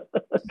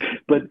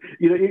 But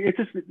it's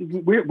just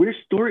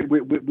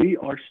we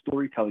are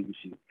storytelling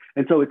machines,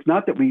 and so it's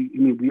not that we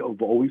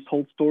have always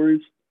told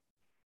stories.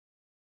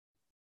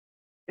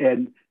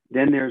 And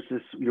then there's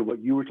this, what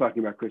you were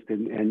talking about,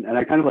 Kristen, and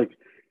I kind of as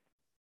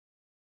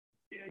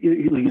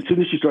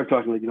soon as you start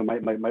talking,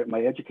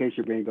 my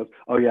education brain goes,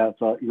 oh yeah,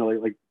 so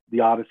the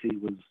Odyssey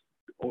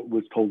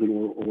was told in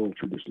oral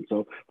tradition.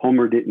 So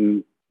Homer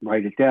didn't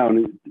write it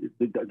down.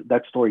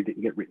 That story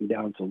didn't get written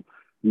down until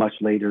much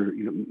later,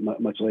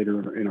 much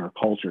later in our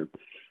culture.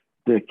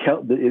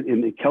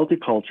 In the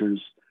Celtic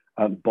cultures,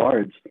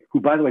 bards, who,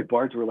 by the way,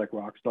 bards were like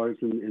rock stars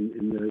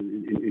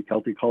in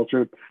Celtic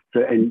culture.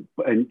 So and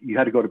you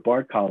had to go to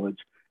bard college,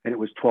 and it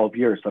was 12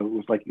 years. So it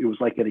was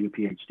like getting a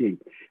PhD.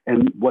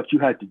 And what you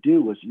had to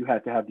do was you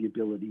had to have the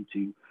ability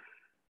to,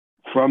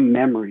 from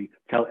memory,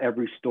 tell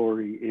every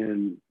story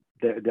in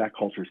that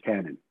culture's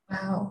canon.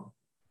 Wow.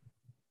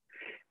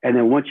 And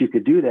then once you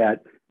could do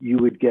that, you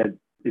would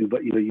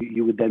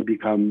you would then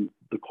become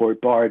the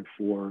court bard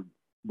for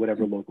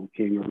whatever local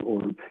king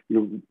or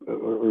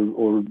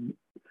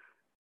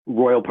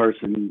royal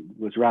person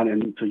was around,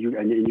 and so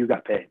you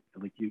got paid,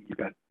 you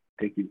got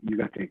taken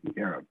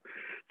care of.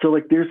 So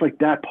there's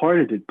that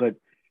part of it, but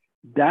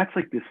that's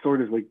this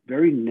sort of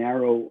very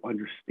narrow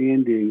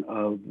understanding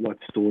of what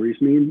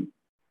stories mean.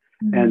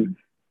 Mm-hmm. And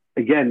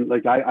again,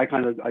 I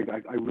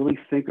really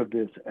think of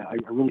this. I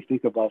really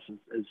think of us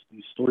as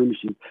these story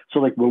machines.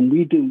 So when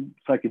we do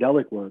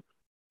psychedelic work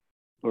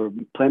or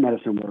plant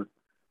medicine work,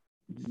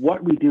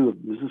 what we do,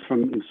 this is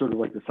from sort of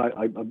the side.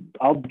 I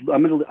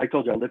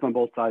told you I live on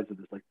both sides of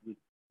this, the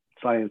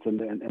science and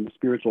the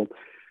spiritual.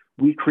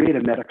 We create a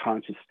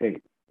metaconscious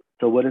state.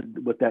 So what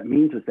that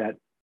means is that's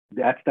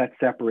that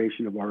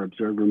separation of our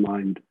observer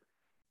mind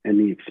and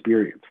the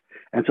experience.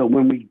 And so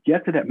when we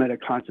get to that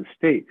metaconscious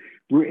state,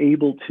 we're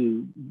able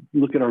to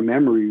look at our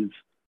memories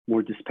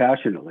more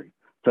dispassionately.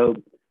 So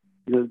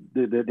the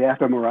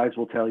fMRIs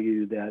will tell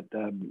you that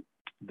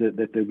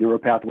the neural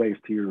pathways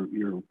to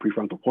your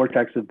prefrontal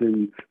cortex have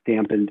been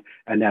dampened,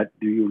 and that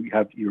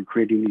you're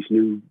creating these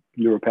new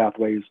neural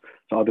pathways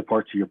to other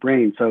parts of your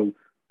brain. So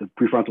the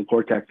prefrontal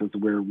cortex is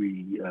where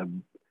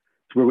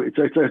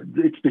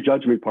it's the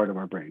judgment part of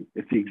our brain.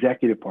 It's the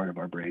executive part of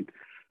our brain.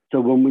 So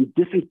when we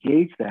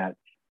disengage that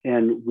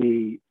and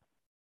we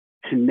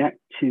connect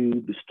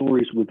to the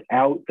stories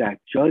without that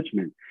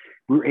judgment,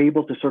 we're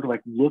able to sort of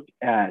look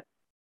at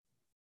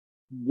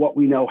what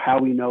we know, how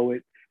we know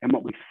it, and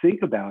what we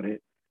think about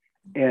it,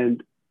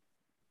 and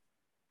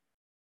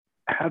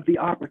have the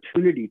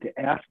opportunity to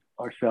ask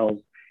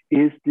ourselves,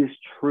 is this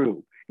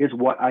true? Is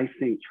what I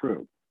think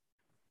true?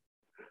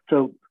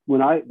 So when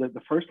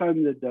the first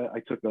time that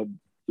I took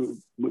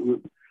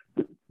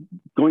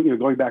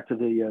going back to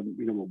the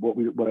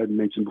what I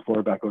mentioned before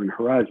about going to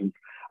Horizons,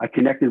 I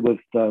connected with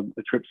a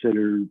trip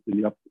sitter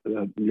in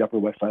the Upper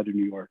West Side of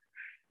New York,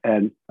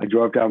 and I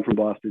drove down from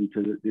Boston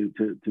to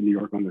New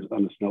York on a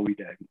snowy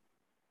day,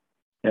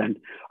 and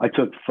I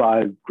took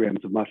 5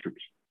 grams of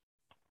mushrooms,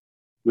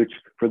 which,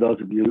 for those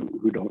of you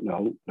who don't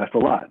know, that's a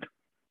lot.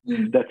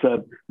 Mm-hmm.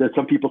 That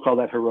some people call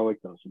that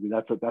heroic dose.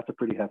 That's a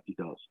pretty hefty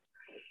dose,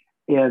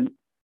 and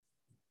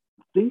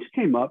things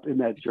came up in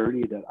that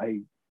journey that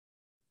I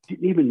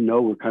didn't even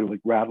know were kind of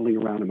rattling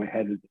around in my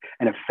head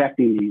and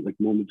affecting me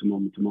moment to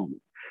moment to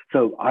moment.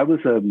 So I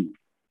was a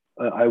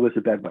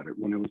bedwetter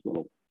when I was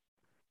little,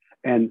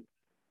 and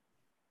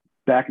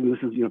back in the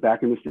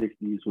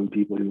 60s when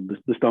people,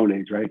 the Stone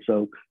Age, right?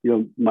 So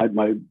my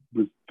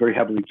was very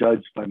heavily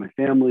judged by my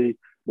family.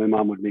 My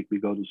mom would make me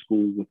go to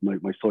school with my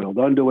soiled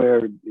underwear,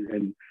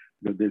 and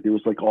there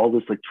was all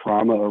this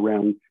trauma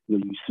around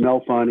you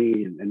smell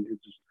funny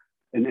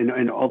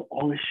and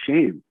all this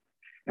shame.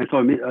 And so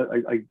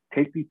I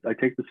take these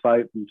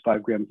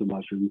 5 grams of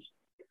mushrooms.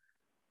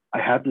 I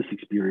have this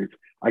experience.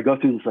 I go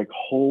through this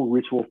whole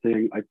ritual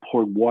thing. I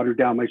poured water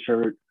down my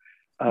shirt.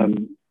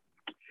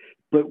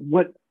 But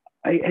what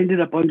I ended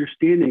up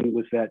understanding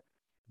was that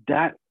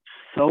that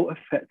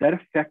that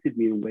affected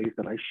me in ways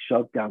that I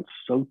shoved down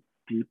so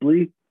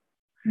deeply,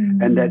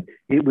 and that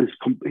it was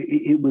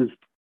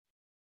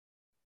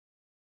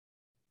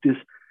this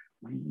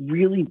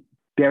really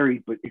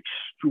buried but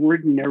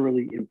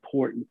extraordinarily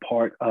important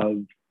part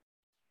of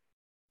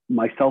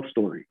my self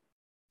story,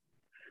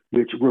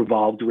 which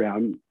revolved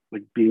around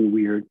like being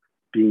weird,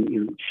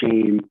 being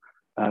shame,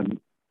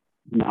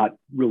 not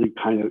really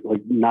kind of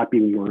like not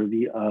being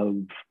worthy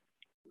of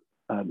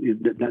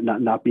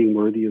not being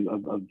worthy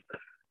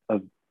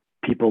of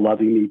people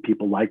loving me,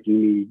 people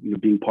liking me,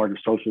 being part of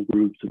social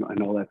groups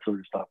and all that sort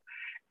of stuff.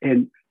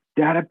 And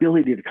that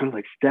ability to kind of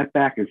like step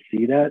back and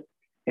see that,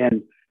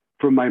 and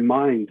for my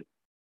mind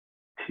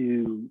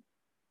to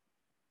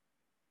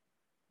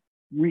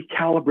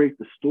recalibrate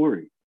the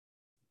story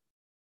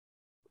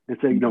and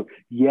say,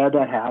 yeah,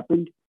 that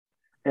happened.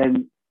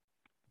 And,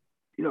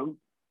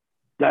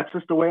 that's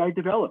just the way I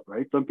develop,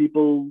 right? Some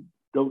people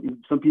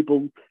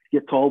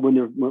get tall when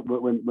they're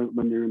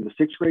in the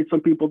sixth grade.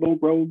 Some people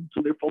don't grow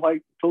to their full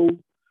height till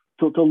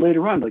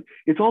later on. Like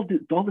it's all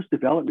this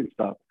development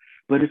stuff.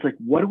 But it's like,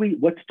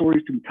 what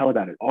stories do we tell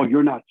about it? Oh,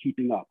 you're not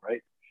keeping up,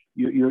 right?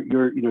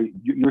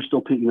 You're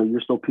still peeing in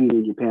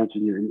your pants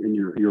and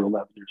you're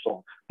 11 years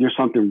old. There's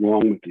something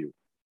wrong with you.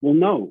 Well,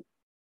 no.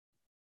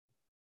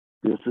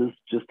 This is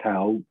just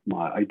how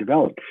I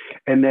developed.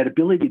 And that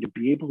ability to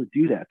be able to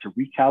do that, to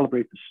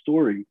recalibrate the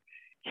story,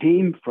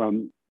 came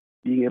from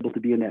being able to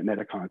be in that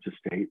metaconscious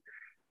state,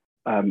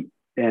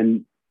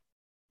 and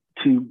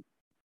to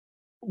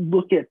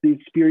look at the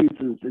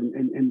experiences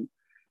and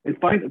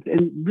find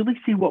and really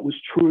see what was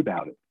true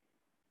about it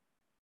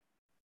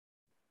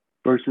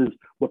versus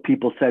what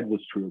people said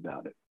was true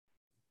about it.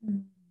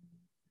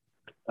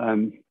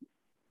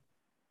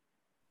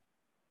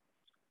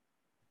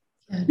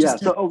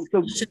 So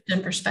shift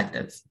in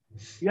perspective.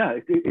 Yeah,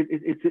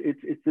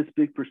 it's this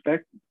big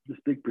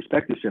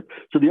perspective shift.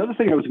 So the other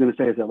thing I was going to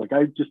say is that, like,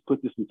 I just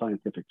put this in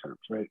scientific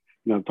terms, right?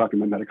 I'm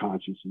talking about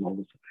metaconscious and all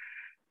this.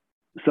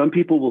 Some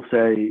people will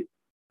say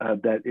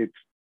that it's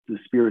the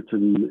spirits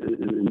in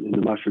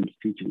the mushrooms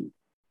teaching,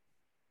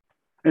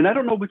 and I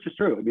don't know which is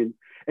true. I mean,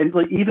 and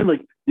like even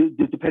like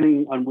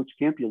depending on which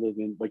camp you live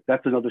in, like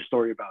that's another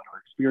story about our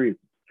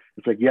experiences.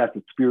 It's like, yes,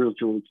 it's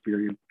spiritual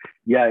experience.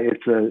 Yeah,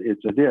 it's a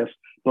this.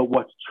 But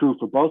what's true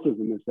for both of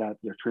them is that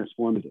they're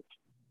transformative.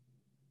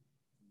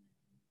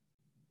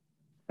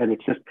 And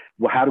it's just,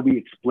 well, how do we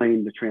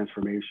explain the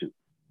transformation?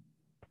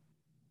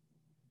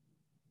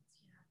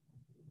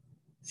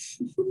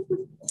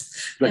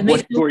 Like,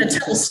 what story?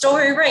 Tell a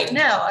story right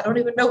now. I don't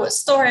even know what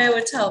story I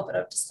would tell, but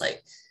I'm just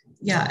like,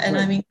 yeah. And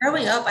right. I mean,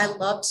 growing up, I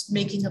loved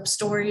making up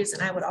stories,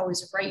 and I would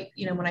always write,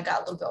 when I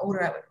got a little bit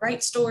older, I would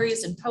write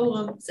stories and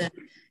poems, and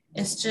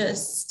it's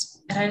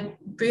just, and I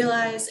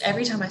realize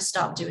every time I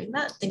stop doing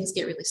that, things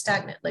get really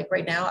stagnant. Like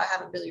right now, I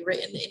haven't really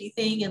written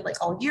anything in like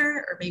all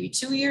year or maybe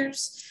 2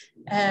 years.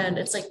 And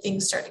it's like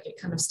things start to get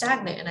kind of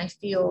stagnant. And I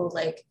feel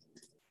like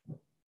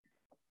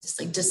just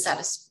like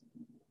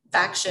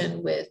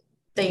dissatisfaction with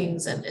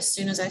things. And as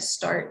soon as I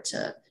start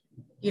to,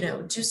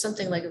 do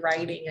something like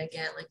writing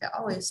again, like I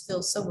always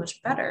feel so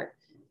much better.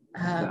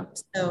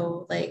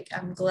 So like,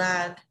 I'm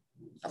glad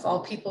of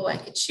all people I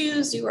could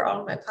choose, you were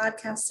on my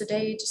podcast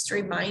today, just to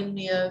remind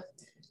me of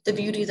the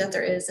beauty that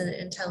there is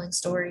in telling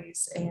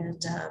stories,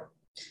 and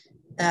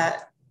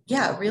that,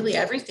 yeah, really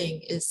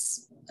everything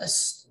is a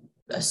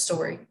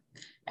story,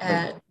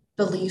 and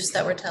beliefs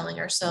that we're telling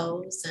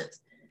ourselves, and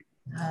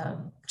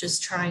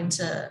just trying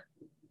to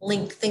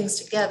link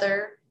things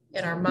together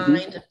in our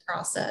mind and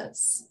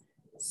process.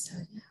 So,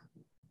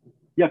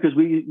 yeah, because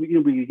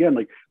we again,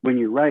 like when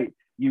you write,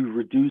 you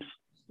reduce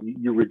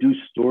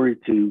story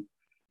to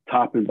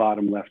top and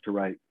bottom, left to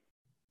right,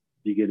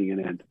 beginning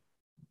and end.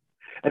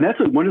 And that's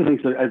one of the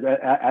things that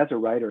as a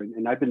writer,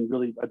 and I've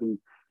been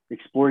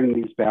exploring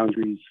these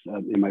boundaries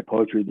in my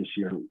poetry this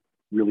year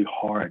really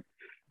hard.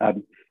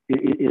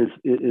 It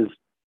is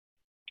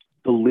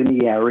the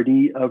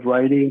linearity of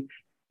writing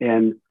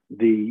and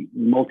the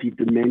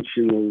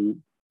multidimensional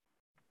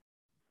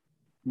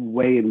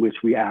way in which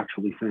we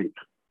actually think.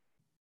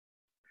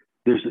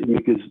 And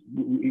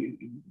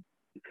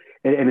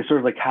it's sort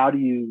of like, how do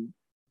you?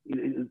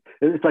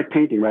 It's like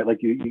painting, right?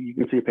 Like you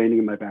can see a painting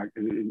in my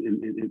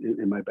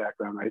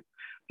background, right?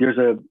 That's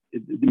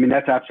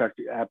abstract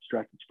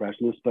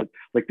expressionist, but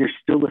like there's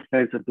still a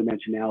sense of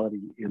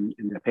dimensionality in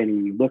the painting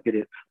when you look at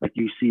it. Like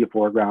you see a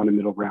foreground, a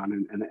middle ground,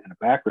 and a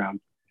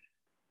background.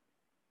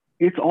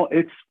 It's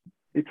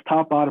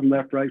top, bottom,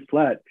 left, right,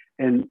 flat.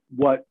 And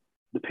what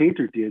the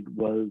painter did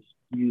was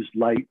use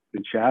light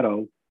and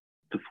shadow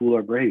to fool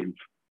our brains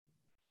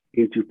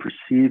into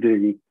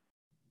perceiving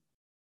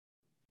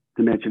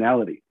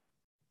dimensionality.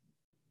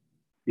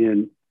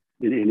 If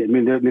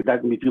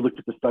you look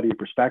at the study of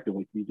perspective,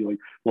 like you do like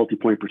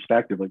multi-point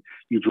perspective, like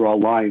you draw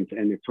lines,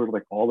 and it's sort of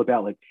like all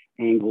about like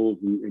angles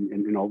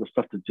and all the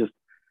stuff to just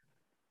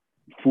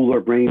fool our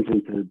brains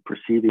into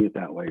perceiving it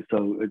that way.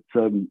 So it's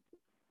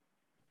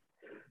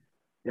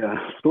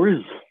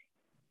stories.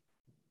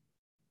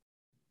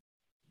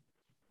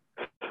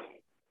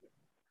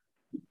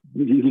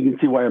 you can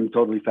see why I'm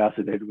totally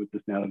fascinated with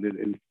this now.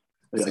 And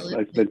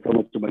I spend so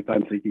much of my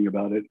time thinking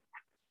about it.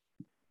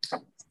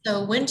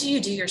 So when do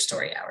you do your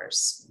story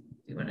hours?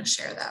 If you want to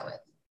share that with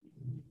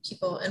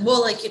people, and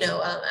we'll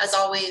as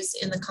always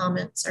in the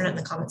comments, or not in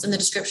the comments, in the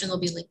description, there'll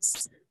be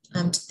links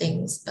to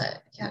things,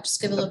 but yeah,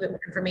 just give a little bit more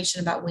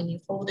information about when you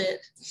hold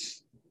it.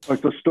 All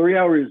right, so story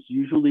hour is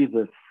usually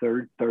the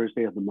third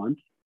Thursday of the month.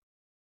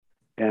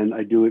 And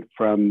I do it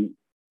from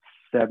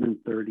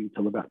 7:30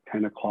 till about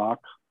 10 o'clock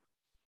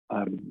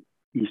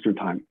Eastern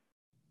time,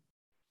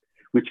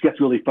 which gets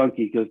really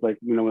funky because, like,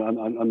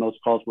 on those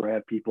calls where I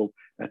have people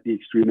at the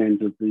extreme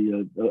ends of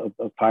the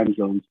of time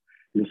zones,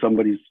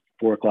 somebody's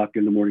 4 o'clock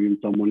in the morning and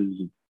someone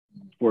is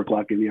 4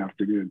 o'clock in the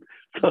afternoon.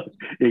 So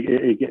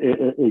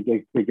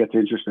it gets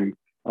interesting.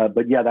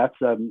 But yeah,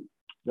 that's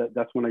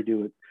when I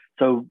do it.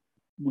 So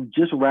we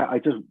just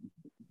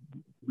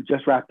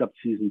wrapped up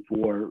season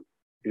 4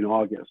 in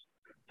August.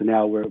 So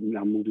now we're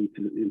moving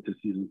into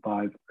season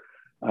 5.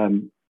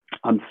 I'm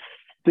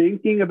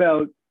thinking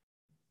about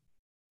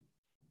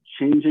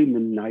changing the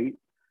night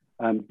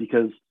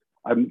because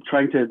I'm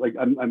trying to, like,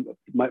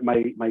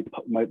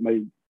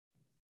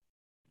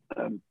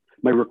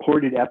 my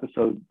recorded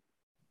episode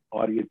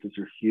audiences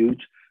are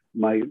huge.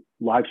 My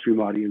live stream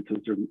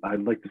audiences are,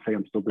 I'd like to say,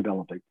 I'm still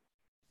developing.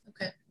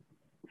 Okay.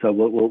 So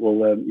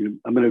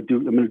I'm going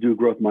to do a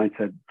growth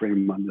mindset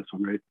frame on this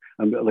one, right?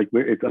 I'm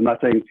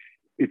not saying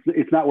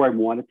it's not where I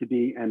want it to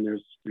be, and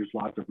there's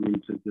lots of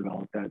room to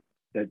develop that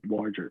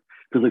larger,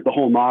 because like the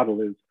whole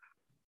model is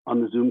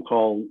on the Zoom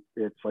call,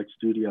 it's like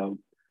studio.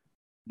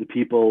 The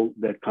people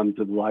that come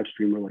to the live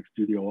stream are like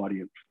studio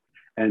audience,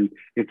 and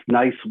it's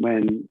nice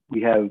when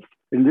we have.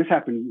 And this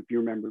happened, if you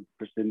remember,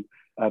 Kristen,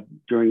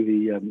 during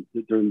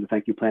the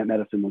Thank You Plant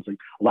Medicine, was like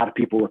a lot of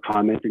people were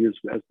commenting as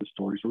the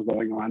stories were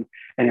going on,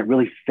 and it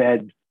really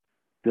fed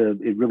the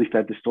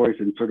stories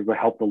and sort of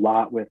helped a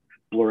lot with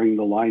blurring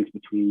the lines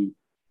between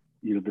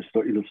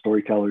the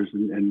storytellers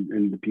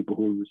and the people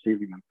who are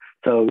receiving them.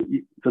 So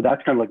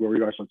that's kind of like where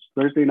we are. So it's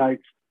Thursday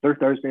nights, third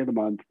Thursday of the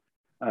month,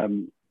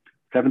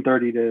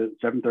 7:30 to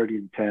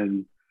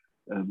 10.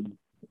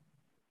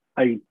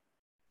 I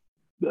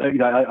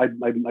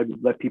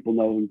let people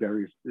know in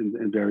various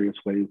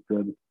ways.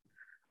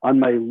 On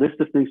my list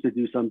of things to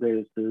do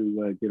someday is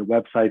to get a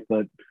website,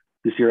 but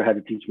this year I had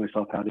to teach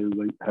myself how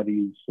to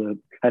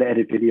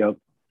edit video.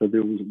 So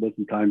there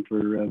wasn't time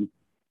to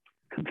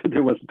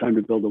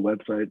build a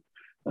website.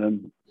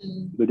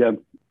 But yeah.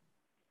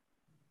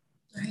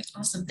 All right,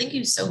 awesome. Thank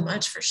you so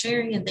much for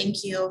sharing, and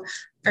thank you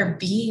for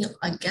being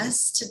a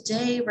guest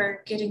today.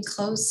 We're getting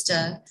close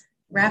to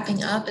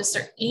wrapping up. Is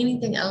there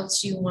anything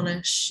else you want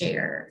to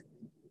share?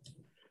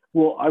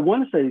 Well, I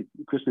want to say,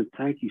 Kristen,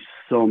 thank you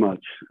so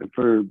much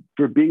for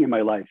being in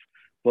my life.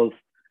 Both,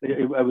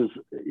 it was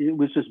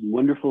just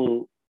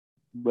wonderful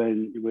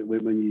when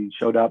you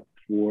showed up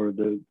for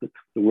the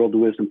World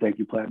of Wisdom Thank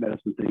You Plant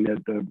Medicine thing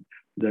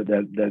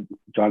that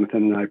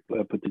Jonathan and I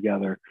put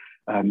together.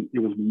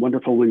 It was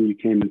wonderful when you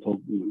came and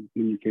told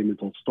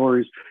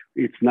stories.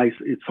 It's nice.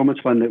 It's so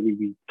much fun that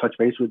we touch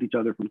base with each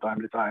other from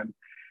time to time.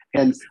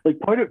 And like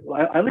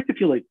I like to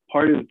feel like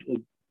part of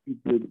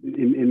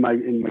in my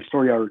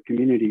story hour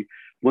community,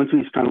 once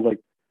we've kind of like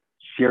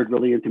shared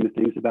really intimate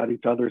things about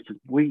each other, it's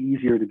way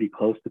easier to be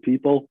close to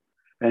people.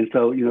 And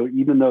so,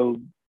 even though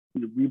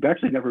we've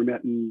actually never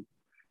met in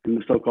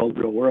the so-called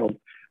real world,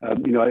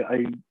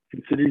 I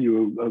consider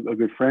you a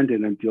good friend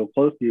and I feel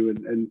close to you.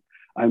 And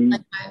I'm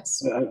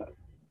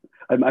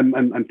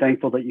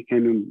thankful that you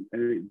came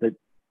in, that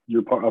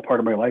you're a part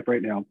of my life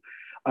right now.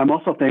 I'm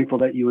also thankful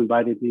that you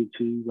invited me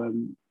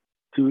to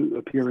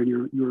appear in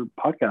your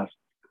podcast.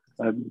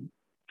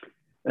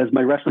 As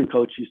my wrestling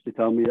coach used to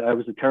tell me, I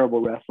was a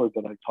terrible wrestler,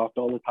 but I talked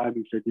all the time.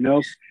 He said,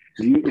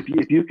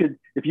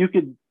 if you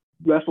could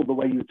wrestle the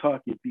way you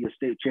talk, you'd be a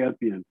state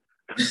champion.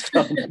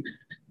 So,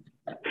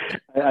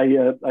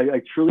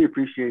 I truly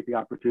appreciate the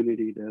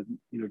opportunity to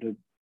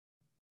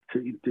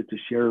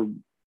share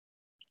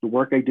the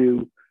work I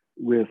do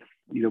with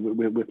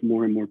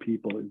more and more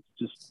people. It's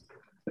just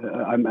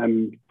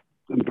I'm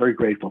very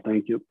grateful.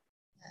 Thank you.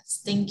 Yes,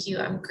 thank you.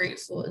 I'm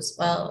grateful as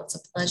well. It's a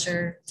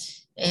pleasure.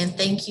 And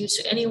thank you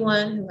to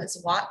anyone who has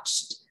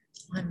watched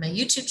on my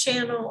YouTube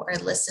channel or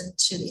listened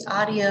to the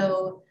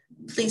audio.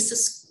 Please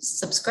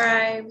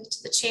subscribe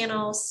to the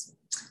channels.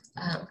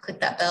 Click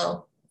that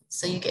bell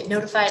so you get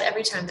notified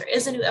every time there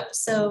is a new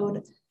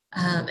episode.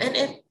 And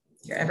if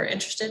you're ever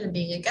interested in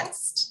being a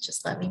guest,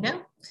 just let me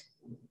know.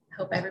 I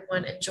hope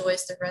everyone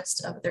enjoys the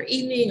rest of their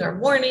evening or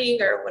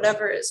morning or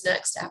whatever is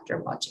next after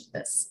watching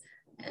this.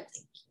 And